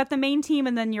yeah, you've got the main team,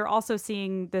 and then you're also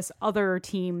seeing this other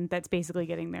team that's basically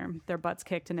getting their butts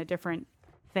kicked in a different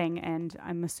thing. And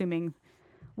I'm assuming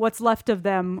what's left of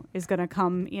them is going to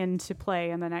come into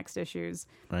play in the next issues.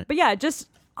 Right. But yeah, just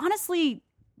honestly,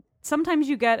 sometimes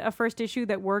you get a first issue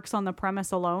that works on the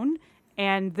premise alone.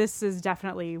 And this is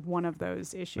definitely one of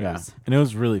those issues. Yeah. And it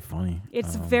was really funny.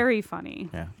 It's very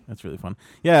funny. Yeah, that's really fun.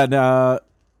 Yeah, and,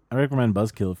 I recommend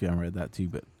Buzzkill if you haven't read that too.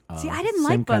 But see, I didn't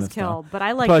like Buzzkill, but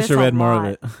I like Probably this should a read more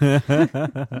lot. of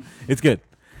it. It's good.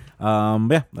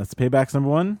 Yeah, that's Paybacks number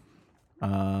one.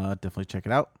 Definitely check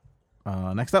it out.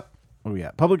 Next up, what do we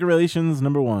got? Public Relations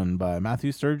number one by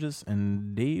Matthew Sturgis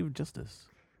and Dave Justice.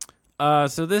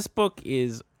 So this book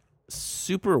is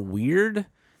super weird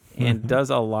and does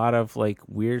a lot of like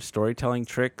weird storytelling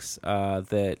tricks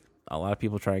that a lot of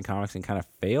people try in comics and kind of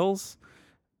fails.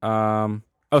 And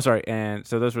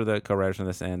so those were the co-writers on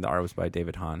this, and the art was by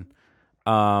David Hahn.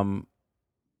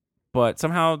 But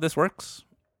somehow this works.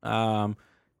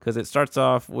 Because it starts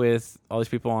off with all these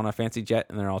people on a fancy jet,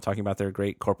 and they're all talking about their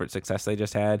great corporate success they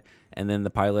just had. And then the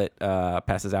pilot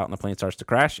passes out, and the plane starts to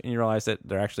crash, and you realize that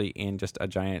they're actually in just a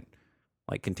giant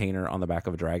like container on the back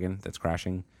of a dragon that's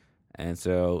crashing. And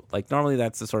so, like, normally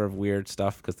that's the sort of weird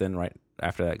stuff, because then right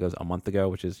after that goes A Month Ago,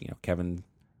 which is, Kevin's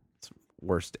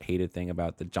worst hated thing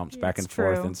about the jumps back and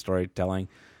forth in storytelling.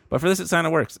 But for this, it kind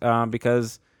of works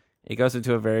because it goes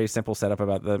into a very simple setup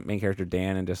about the main character,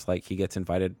 Dan, and just like he gets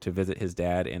invited to visit his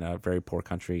dad in a very poor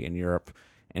country in Europe,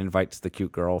 and invites the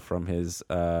cute girl from his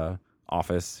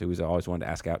office who he's always wanted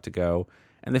to ask out to go.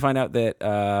 And they find out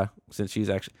that since she's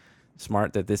actually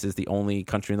smart, that this is the only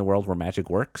country in the world where magic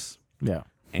works. Yeah.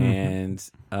 And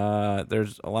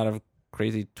there's a lot of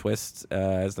crazy twists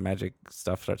as the magic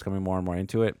stuff starts coming more and more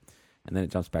into it. And then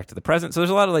it jumps back to the present. So there's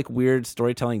a lot of like weird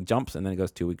storytelling jumps, and then it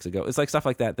goes 2 weeks ago. It's like stuff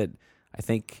like that I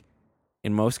think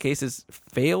in most cases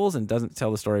fails and doesn't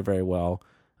tell the story very well.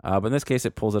 But in this case,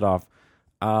 it pulls it off.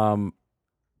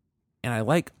 And I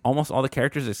like almost all the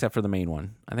characters except for the main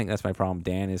one. I think that's my problem.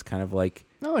 Dan is kind of like...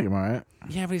 I like him all right.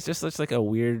 Yeah, but he's just such like a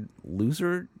weird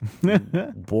loser,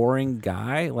 boring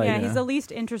guy. Like, he's the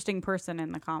least interesting person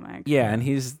in the comic. Yeah, and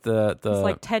he's the... It's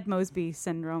like Ted Mosby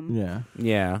syndrome. Yeah.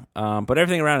 Yeah. But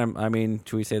everything around him, I mean,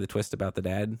 should we say the twist about the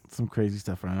dad? Some crazy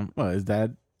stuff around him. His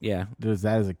dad? Yeah. His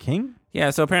dad is a king?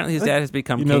 Yeah, so apparently his dad has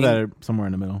become you king. know that somewhere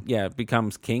in the middle. Yeah,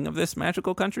 becomes king of this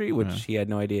magical country, which he had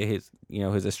no idea his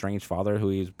estranged father, who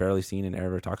he's barely seen and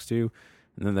ever talks to.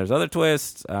 And then there's other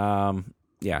twists.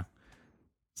 Yeah.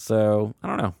 So, I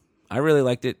don't know. I really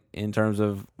liked it in terms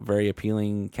of very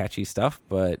appealing, catchy stuff,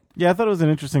 but... Yeah, I thought it was an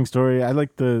interesting story. I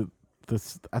liked I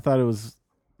thought it was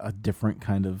a different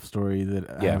kind of story that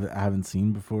I haven't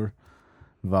seen before,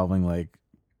 involving like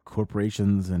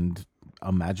corporations and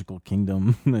a magical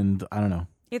kingdom, and I don't know.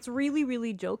 It's really,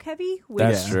 really joke heavy.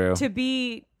 That's true.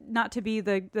 Not to be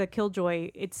the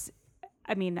killjoy.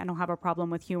 I don't have a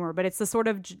problem with humor, but it's the sort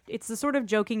of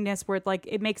jokingness where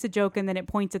it makes a joke and then it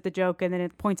points at the joke and then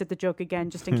it points at the joke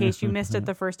again, just in case you missed it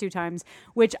the first 2 times,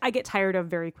 which I get tired of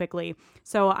very quickly.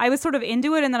 So I was sort of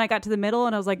into it, and then I got to the middle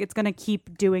and I was like, it's going to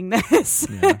keep doing this.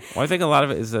 Yeah. Well, I think a lot of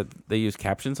it is that they use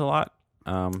captions a lot.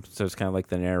 So it's kind of like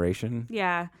the narration.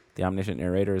 Yeah. The omniscient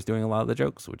narrator is doing a lot of the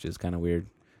jokes, which is kind of weird.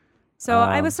 So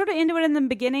I was sort of into it in the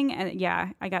beginning, and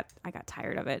I got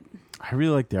tired of it. I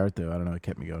really like the art, though. I don't know, it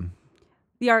kept me going.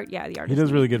 The art. He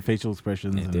does really good facial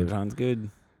expressions. Yeah, David Hahn's good.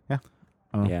 Yeah.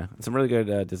 Yeah, some really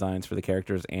good designs for the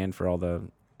characters and for all the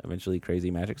eventually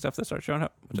crazy magic stuff that starts showing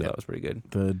up, which I thought was pretty good.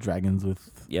 The dragons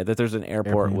with... Yeah, that there's an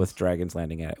airport with dragons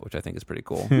landing at it, which I think is pretty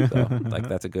cool. So,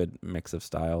 that's a good mix of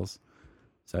styles.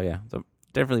 So, yeah,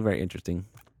 definitely very interesting.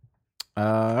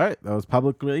 All right, that was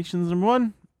Public Relations number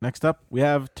 1. Next up, we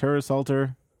have Terror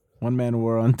Assaulter, One Man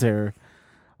War on Terror.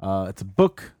 It's a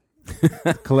book.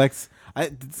 It collects...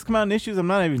 did this come out in issues? I'm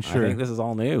not even sure. I think this is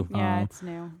all new. Yeah, it's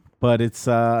new. But it's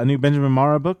a new Benjamin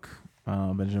Marra book.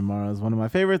 Benjamin Marra is one of my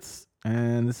favorites,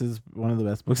 and this is one of the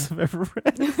best books I've ever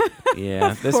read.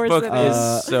 Yeah, this book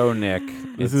is so Nick.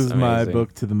 This is my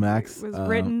book to the max. It was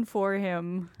written for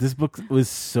him. This book was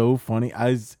so funny.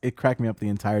 It cracked me up the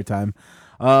entire time.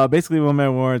 Basically, One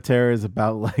Man War on Terror is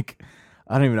about like...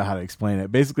 I don't even know how to explain it.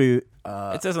 Basically...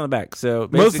 it says on the back. So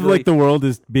most of like the world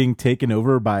is being taken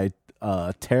over by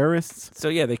terrorists. So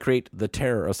yeah, they create the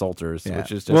Terror Assaulters,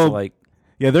 which is just like...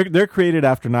 Yeah, they're created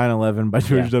after 9/11 by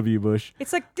George W. Bush.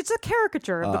 It's a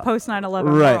caricature of the post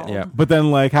 9/11 right, world. Yeah. But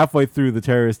then like halfway through, the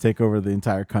terrorists take over the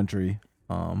entire country,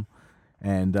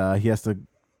 and he has to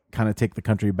kind of take the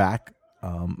country back.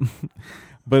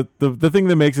 But the thing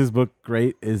that makes this book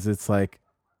great is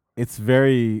it's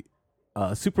very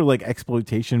super like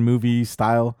exploitation movie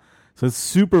style. So it's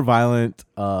super violent.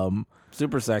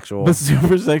 Super sexual. But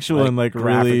super sexual and like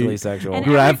graphically really sexual. And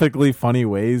graphically funny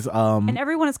ways. And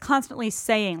everyone is constantly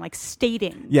stating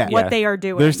what they are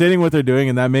doing. They're stating what they're doing,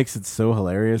 and that makes it so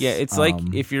hilarious. Yeah, it's like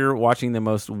if you're watching the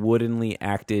most woodenly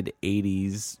acted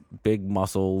 80s big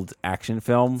muscled action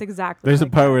film. It's exactly. There's a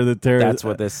part where the terrorists... That's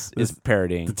what this is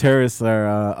parodying. The terrorists are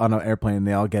on an airplane, and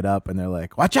they all get up, and they're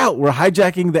like, watch out, we're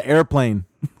hijacking the airplane.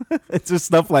 It's just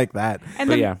stuff like that. And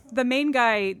the main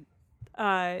guy...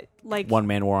 One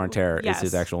Man War on Terror is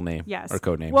his actual name, or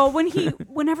code name. Well,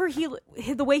 whenever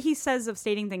the way he says of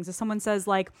stating things is someone says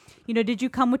like, did you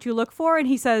come what you look for? And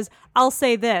he says, I'll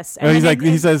say this. And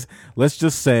he says, let's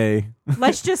just say,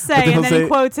 and then he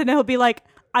quotes, and he'll be like,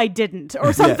 I didn't,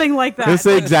 or something like that. He'll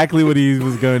say exactly what he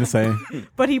was going to say.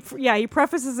 But he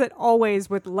prefaces it always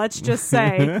with "let's just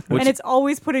say," and it's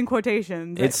always put in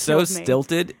quotations. It's so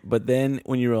stilted, but then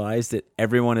when you realize that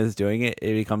everyone is doing it,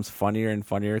 it becomes funnier and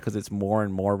funnier because it's more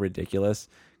and more ridiculous.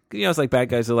 You know, it's like bad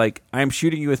guys are like, "I'm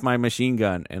shooting you with my machine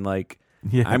gun," and like,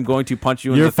 "I'm going to punch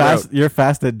you in the throat." You're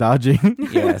fast at dodging.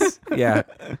 Yes, yeah,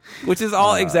 which is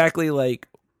all exactly like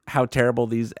how terrible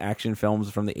these action films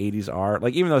from the 80s are.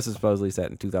 Like, even though it's supposedly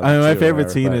set in 2002. I mean, my favorite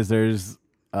scene is there's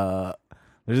a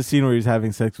scene where he's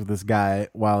having sex with this guy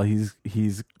while he's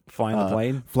flying the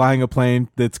plane, flying a plane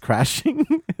that's crashing.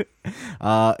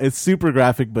 It's super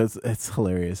graphic, but it's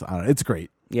hilarious. I don't know, it's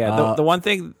great. Yeah, the one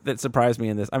thing that surprised me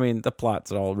in this, I mean, the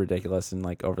plot's all ridiculous and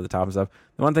like over the top and stuff.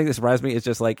 The one thing that surprised me is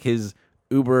just like his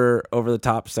uber over the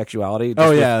top sexuality.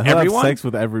 Oh yeah, he'll have sex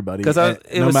with everybody because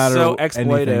it was so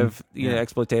exploitative, anything.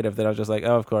 Exploitative that I was just like,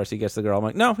 oh, of course he gets the girl. I'm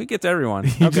like, no, he gets everyone.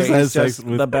 He just has sex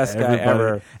with the best guy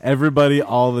ever. Everybody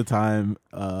all the time.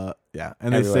 And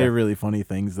they say Everywhere. really funny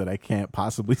things that I can't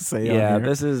possibly say. Yeah, on here.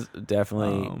 this is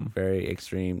definitely very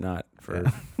extreme. Not for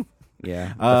the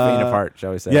faint of heart,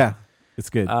 shall we say? Yeah, it's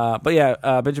good. But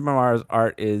yeah, Benjamin Mar's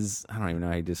art is, I don't even know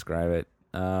how you describe it.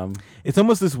 It's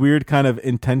almost this weird kind of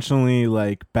intentionally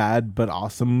like bad but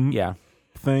awesome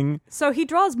thing. So he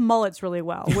draws mullets really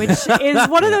well, which is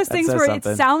one of those things where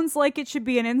something. it sounds like it should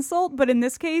be an insult, but in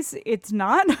this case, it's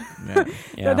not.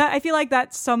 Yeah. I feel like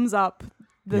that sums up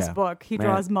this Yeah. book. He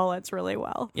draws mullets really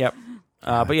well. Yep.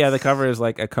 But yeah, the cover is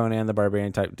like a Conan the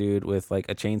Barbarian type dude with like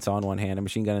a chainsaw in one hand, a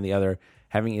machine gun in the other,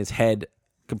 having his head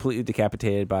completely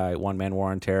decapitated by one-man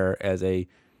war on terror as a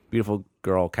beautiful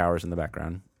girl cowers in the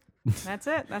background. That's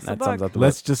it. That's the That sums book. up the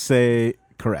Let's just say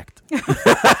correct.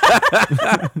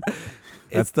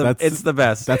 It's the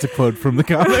best. That's a quote from the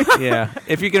comic. Yeah.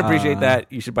 If you can appreciate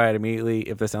that, you should buy it immediately.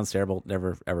 If this sounds terrible,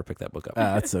 never ever pick that book up.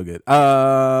 That's so good.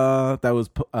 That was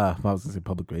I was gonna say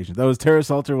Public Relations. That was Terror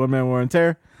Assaulter, One Man War on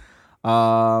Terror.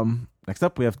 Next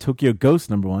up we have Tokyo Ghost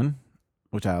 #1,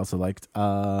 which I also liked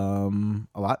a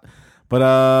lot.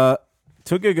 But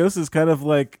Tokyo Ghost is kind of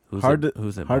like hard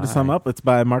to sum up. It's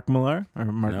by Mark Millar.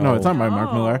 No, it's not by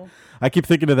Mark Millar. I keep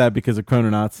thinking of that because of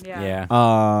Chrononauts.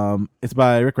 Yeah. It's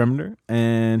by Rick Remender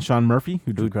and Sean Murphy,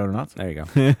 who drew Chrononauts. There you go.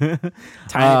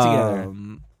 Tying it together.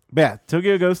 But yeah,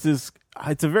 Tokyo Ghost it's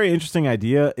a very interesting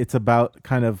idea. It's about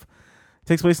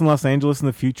takes place in Los Angeles in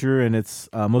the future, and it's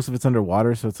most of it's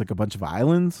underwater, so it's like a bunch of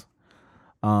islands.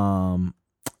 And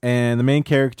the main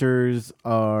characters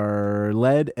are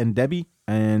Led and Debbie,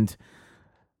 and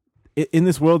in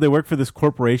this world they work for this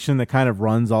corporation that kind of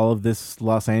runs all of this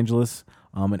Los Angeles.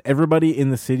 And everybody in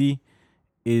the city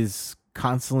is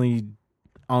constantly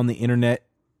on the internet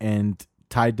and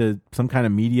tied to some kind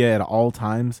of media at all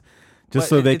times, just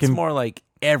so they can. It's more like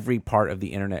every part of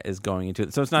the internet is going into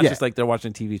it. So it's not just like they're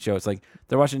watching a TV show. It's like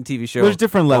they're watching a TV show. There's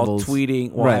different while levels.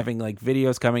 Tweeting, while having like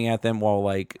videos coming at them, while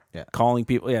like calling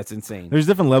people. Yeah, it's insane. There's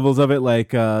different levels of it.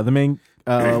 Like the main,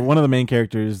 one of the main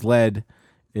characters, Led,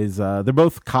 is they're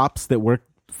both cops that work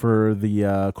for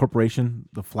the corporation,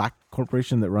 the Flack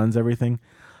Corporation that runs everything,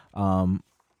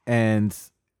 and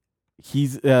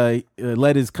he's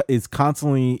Led is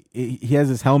constantly he has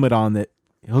his helmet on that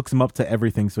hooks him up to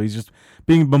everything, so he's just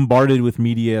being bombarded with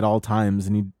media at all times,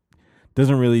 and he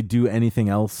doesn't really do anything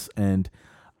else. And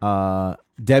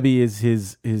Debbie is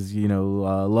his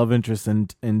love interest,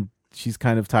 and she's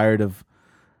kind of tired of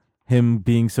him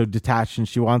being so detached, and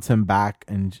she wants him back,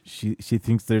 and she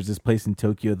thinks there's this place in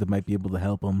Tokyo that might be able to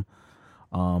help him.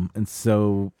 And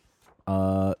so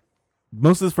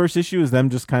most of the first issue is them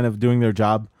just kind of doing their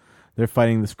job. They're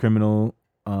fighting this criminal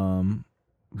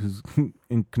who's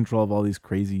in control of all these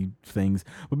crazy things.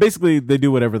 But basically they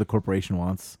do whatever the corporation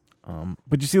wants.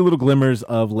 But you see little glimmers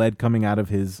of Led coming out of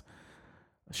his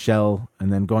shell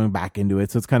and then going back into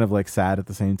it. So it's kind of like sad at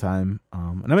the same time.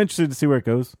 And I'm interested to see where it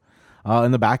goes.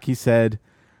 In the back, he said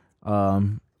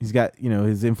he's got,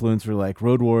 his influence for like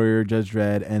Road Warrior, Judge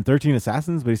Dredd, and 13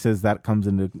 Assassins, but he says that comes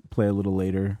into play a little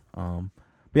later. But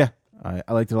yeah, I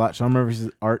liked it a lot. Sean Murphy's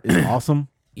art is awesome.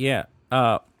 Yeah.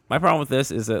 My problem with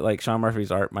this is that like Sean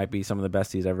Murphy's art might be some of the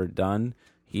best he's ever done.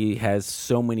 He has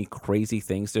so many crazy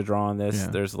things to draw on this. Yeah.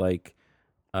 There's like,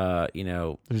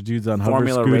 there's dudes on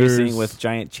Formula hover scooters. racing with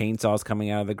giant chainsaws coming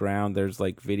out of the ground. There's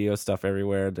like video stuff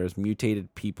everywhere. There's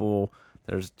mutated people.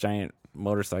 There's giant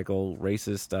motorcycle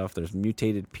races stuff. There's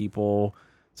mutated people.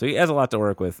 So he has a lot to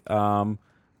work with.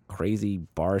 Crazy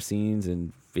bar scenes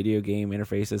and video game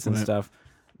interfaces and stuff.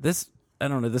 This, I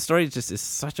don't know. The story just is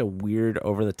such a weird,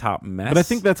 over-the-top mess. But I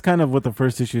think that's kind of what the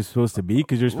first issue is supposed to be,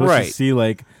 because you're supposed to see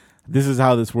like this is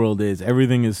how this world is.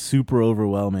 Everything is super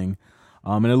overwhelming,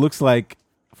 and it looks like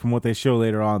from what they show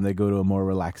later on, they go to a more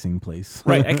relaxing place.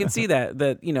 Right, I can see that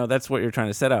that's what you're trying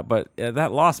to set up, but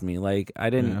that lost me. Like I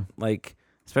didn't like,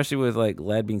 especially with like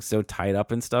Led being so tied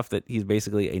up and stuff that he's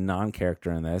basically a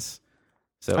non-character in this.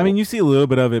 So I mean, you see a little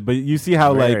bit of it, but you see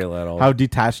how Very little. how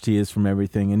detached he is from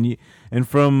everything, and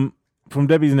from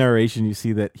Debbie's narration, you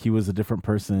see that he was a different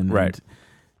person. Right.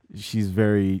 And she's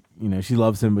very, she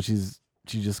loves him, but she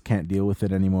just can't deal with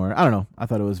it anymore. I don't know. I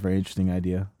thought it was a very interesting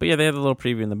idea. But yeah, they have a little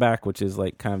preview in the back, which is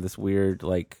like kind of this weird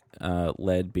like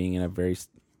Led being in a very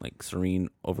like serene,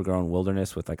 overgrown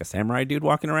wilderness with like a samurai dude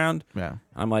walking around. Yeah.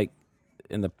 I'm like,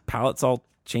 and the palette's all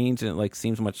changed and it like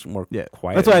seems much more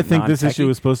quiet. That's why I think this non-techy. issue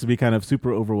was supposed to be kind of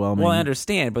super overwhelming. Well, I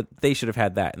understand, but they should have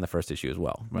had that in the first issue as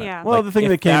well. Right. Yeah. Well, Like, the thing if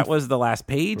that came, that was the last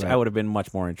page, Right. I would have been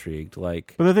much more intrigued.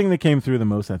 Like, but the thing that came through the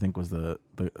most, I think, was the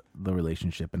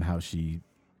relationship and how she,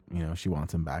 she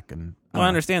wants him back. And well, I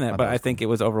understand that, thought but it I was think it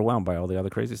was overwhelmed by all the other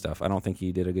crazy stuff. I don't think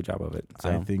he did a good job of it. So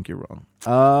I think you're wrong.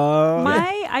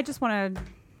 I just want to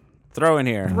throw in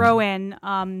here. throw in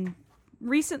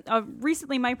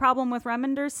recently my problem with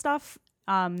Remender's stuff,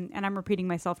 and I'm repeating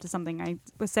myself to something I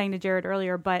was saying to Jared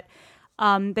earlier, but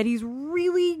that he's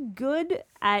really good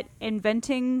at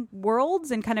inventing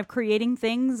worlds and kind of creating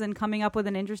things and coming up with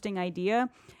an interesting idea,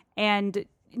 and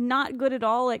not good at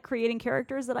all at creating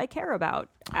characters that I care about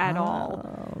at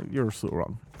all. You're so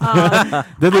wrong.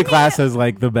 Deadly Class has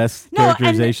like the best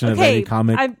characterization of any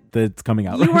comic that's coming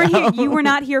out. You right were now. here. You were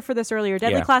not here for this earlier.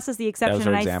 Deadly Yeah. Class is the exception, That was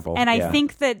our and example. I Yeah.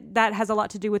 think that has a lot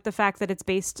to do with the fact that it's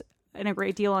based in a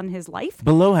great deal on his life.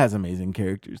 Below has amazing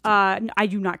characters. Too. I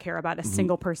do not care about a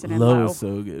single person in Low Low. is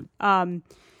so good.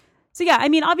 So yeah, I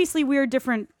mean, obviously we're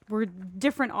different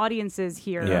audiences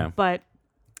here, Yeah. but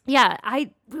yeah,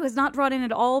 I was not brought in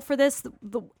at all for this.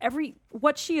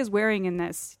 What she is wearing in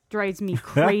this drives me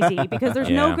crazy because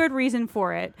there's no Yeah. good reason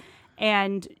for it.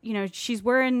 And she's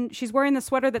wearing the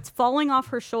sweater that's falling off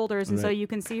her shoulders, and so Right. you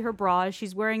can see her bra.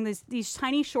 She's wearing these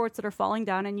tiny shorts that are falling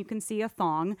down, and you can see a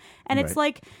thong. And it's Right.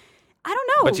 like, I don't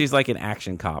know. But she's like an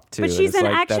action cop too. But and she's it's an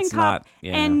like, action that's cop, not-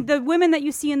 yeah. and the women that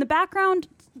you see in the background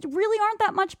really aren't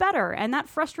that much better, and that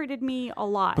frustrated me a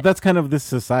lot. But that's kind of this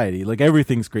society. Like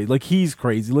everything's crazy. Like he's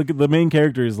crazy. Look at the main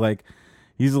character is like,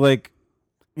 he's like,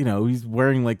 he's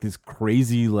wearing like this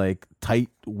crazy, like tight,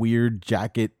 weird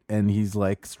jacket, and he's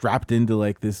like strapped into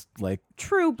like this, like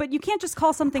True, but you can't just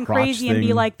call something crotch crazy and be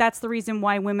thing. like, that's the reason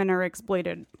why women are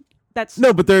exploited. That's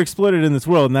no, but they're exploited in this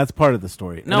world, and that's part of the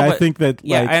story. No, and but I think that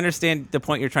yeah, like, I understand the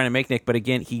point you're trying to make, Nick. But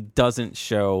again, he doesn't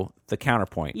show the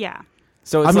counterpoint. yeah.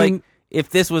 So it's I mean- like if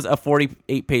this was a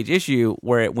 48-page issue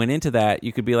where it went into that,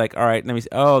 you could be like, all right, let me see.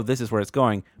 Oh, this is where it's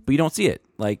going, but you don't see it.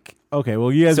 Like, okay,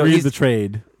 well, you guys So read he's- the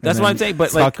trade. and That's what then I'm saying,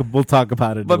 but, like- we'll talk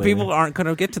about it. but later. people aren't going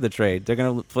to get to the trade. They're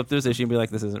going to flip through this issue and be like,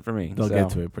 this isn't for me. They'll So- get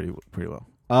to it pretty well.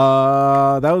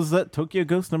 That was that Tokyo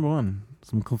Ghost #1.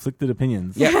 Some conflicted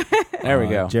opinions. Yeah, there we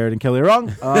go. Jared and Kelly are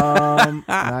wrong.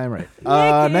 I'm right.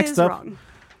 Nick Next is up, wrong.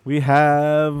 we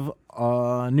have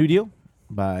New Deal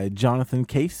by Jonathan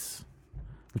Case,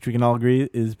 which we can all agree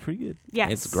is pretty good.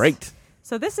 Yes. It's great.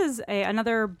 So this is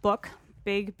another book,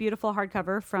 big, beautiful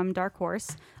hardcover from Dark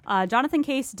Horse. Jonathan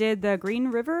Case did the Green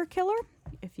River Killer,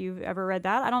 if you've ever read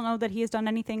that. I don't know that he has done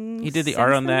anything He did the since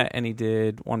art on then. that, and he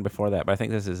did one before that. But I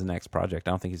think this is his next project.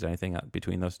 I don't think he's done anything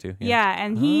between those two. Yeah,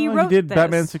 and he Oh, wrote did this.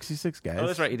 Batman 66, guys. Oh,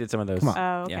 that's right. He did some of those. Come on.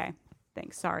 Oh, okay. Yeah.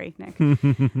 Thanks. Sorry,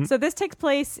 Nick. So this takes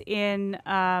place in,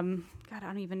 God, I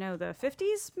don't even know, the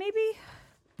 50s, maybe?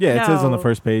 Yeah, it says on the No.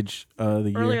 first page the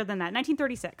year. Earlier than that,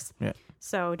 1936. Yeah.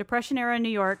 So Depression era New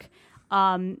York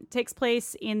takes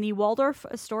place in the Waldorf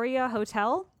Astoria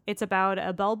Hotel. It's about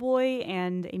a bellboy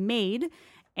and a maid,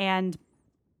 and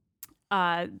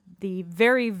the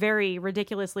very, very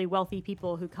ridiculously wealthy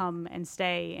people who come and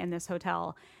stay in this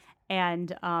hotel.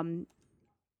 And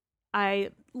I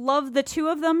love the two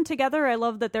of them together. I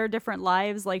love that they're different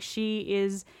lives. Like she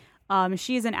is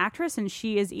an actress, and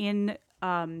she is in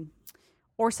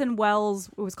Orson Welles.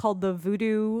 It was called the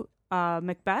Voodoo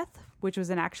Macbeth, which was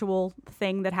an actual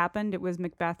thing that happened. It was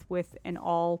Macbeth with an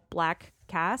all black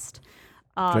cast.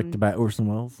 Directed by Orson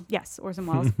Welles. Yes, Orson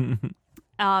Welles.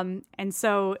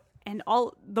 And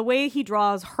all the way he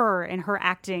draws her and her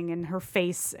acting and her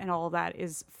face and all of that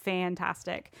is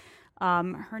fantastic.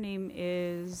 Her name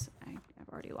is, I've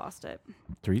already lost it.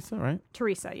 Teresa, right?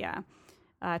 Teresa, yeah.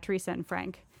 Teresa and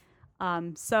Frank.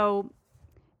 So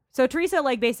Teresa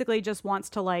like basically just wants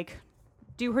to like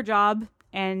do her job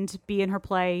and be in her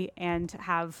play and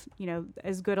have,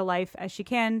 as good a life as she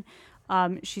can.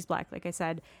 She's black, like I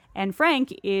said. And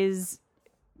Frank is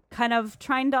kind of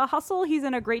trying to hustle. He's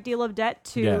in a great deal of debt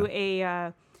to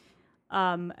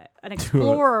an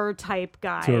explorer type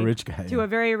guy. To a rich guy, To yeah. a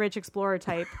very rich explorer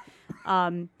type.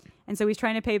 And so he's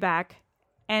trying to pay back.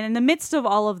 And in the midst of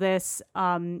all of this,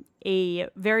 a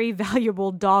very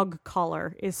valuable dog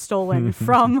collar is stolen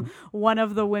from one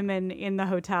of the women in the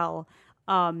hotel.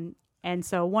 And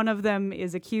so one of them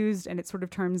is accused, and it sort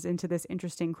of turns into this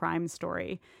interesting crime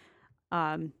story.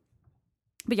 But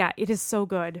yeah, it is so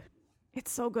good.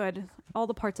 It's so good. All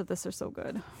the parts of this are so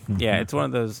good. Yeah, it's one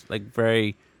of those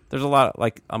there's a lot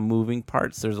of moving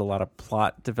parts. There's a lot of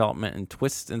plot development and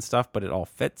twists and stuff, but it all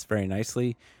fits very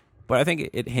nicely. But I think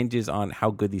it hinges on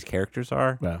how good these characters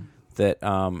are. Yeah. That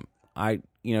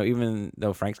even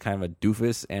though Frank's kind of a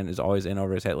doofus and is always in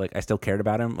over his head, I still cared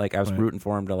about him. I was rooting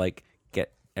for him to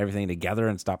get everything together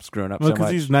and stop screwing up so much.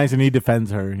 Because he's nice and he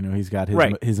defends her. He's got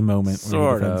his moment.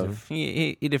 Sort where of.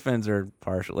 He defends her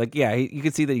partial. You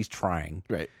can see that he's trying.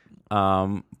 Right.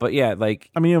 But yeah,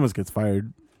 he almost gets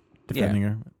fired defending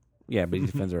her. Yeah, but he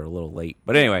defends her a little late.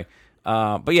 But anyway,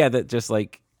 but yeah, that just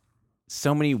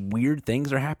so many weird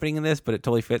things are happening in this, but it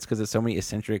totally fits because there's so many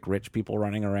eccentric rich people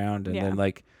running around, and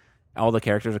then all the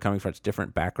characters are coming from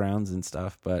different backgrounds and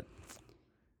stuff. But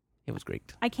it was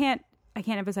great. I can't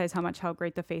emphasize how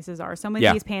great the faces are. So many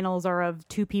of these panels are of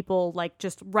two people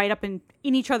just right up in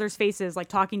each other's faces,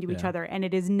 talking to each other, and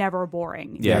it is never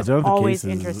boring. Yeah, it's always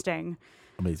interesting.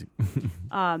 Amazing.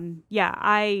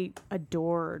 I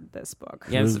adored this book.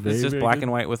 Yeah, it's just very black good.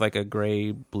 and white with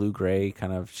a blue-gray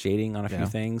kind of shading on a few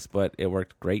things, but it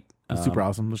worked great. It's super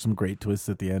awesome. There's some great twists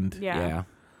at the end. Yeah.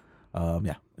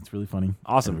 It's really funny.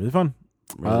 Awesome. Really fun.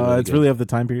 Really it's good. really of the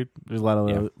time period. There's a lot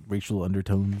of racial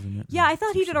undertones in it. Yeah, I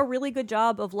thought he did a really good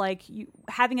job of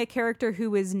having a character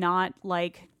who is not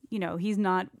he's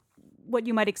not what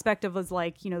you might expect of as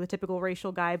the typical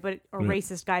racial guy, or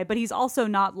racist guy, but he's also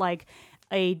not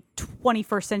a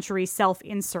 21st century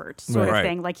self-insert sort of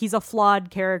thing. He's a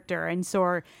flawed character, and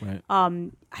so I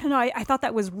don't know. I thought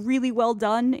that was really well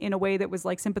done in a way that was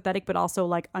sympathetic, but also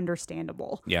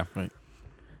understandable. Yeah, right.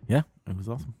 Yeah, it was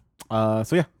awesome.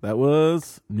 That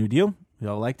was New Deal. We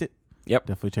all liked it. Yep,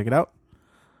 definitely check it out.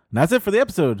 And that's it for the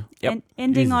episode. Yep. And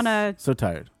ending on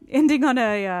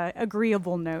a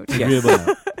agreeable note. Yes. Agreeable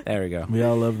note. There we go. We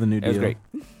all love the New Deal. It was great.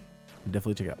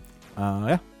 Definitely check it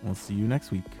out. We'll see you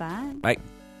next week. Bye. Bye.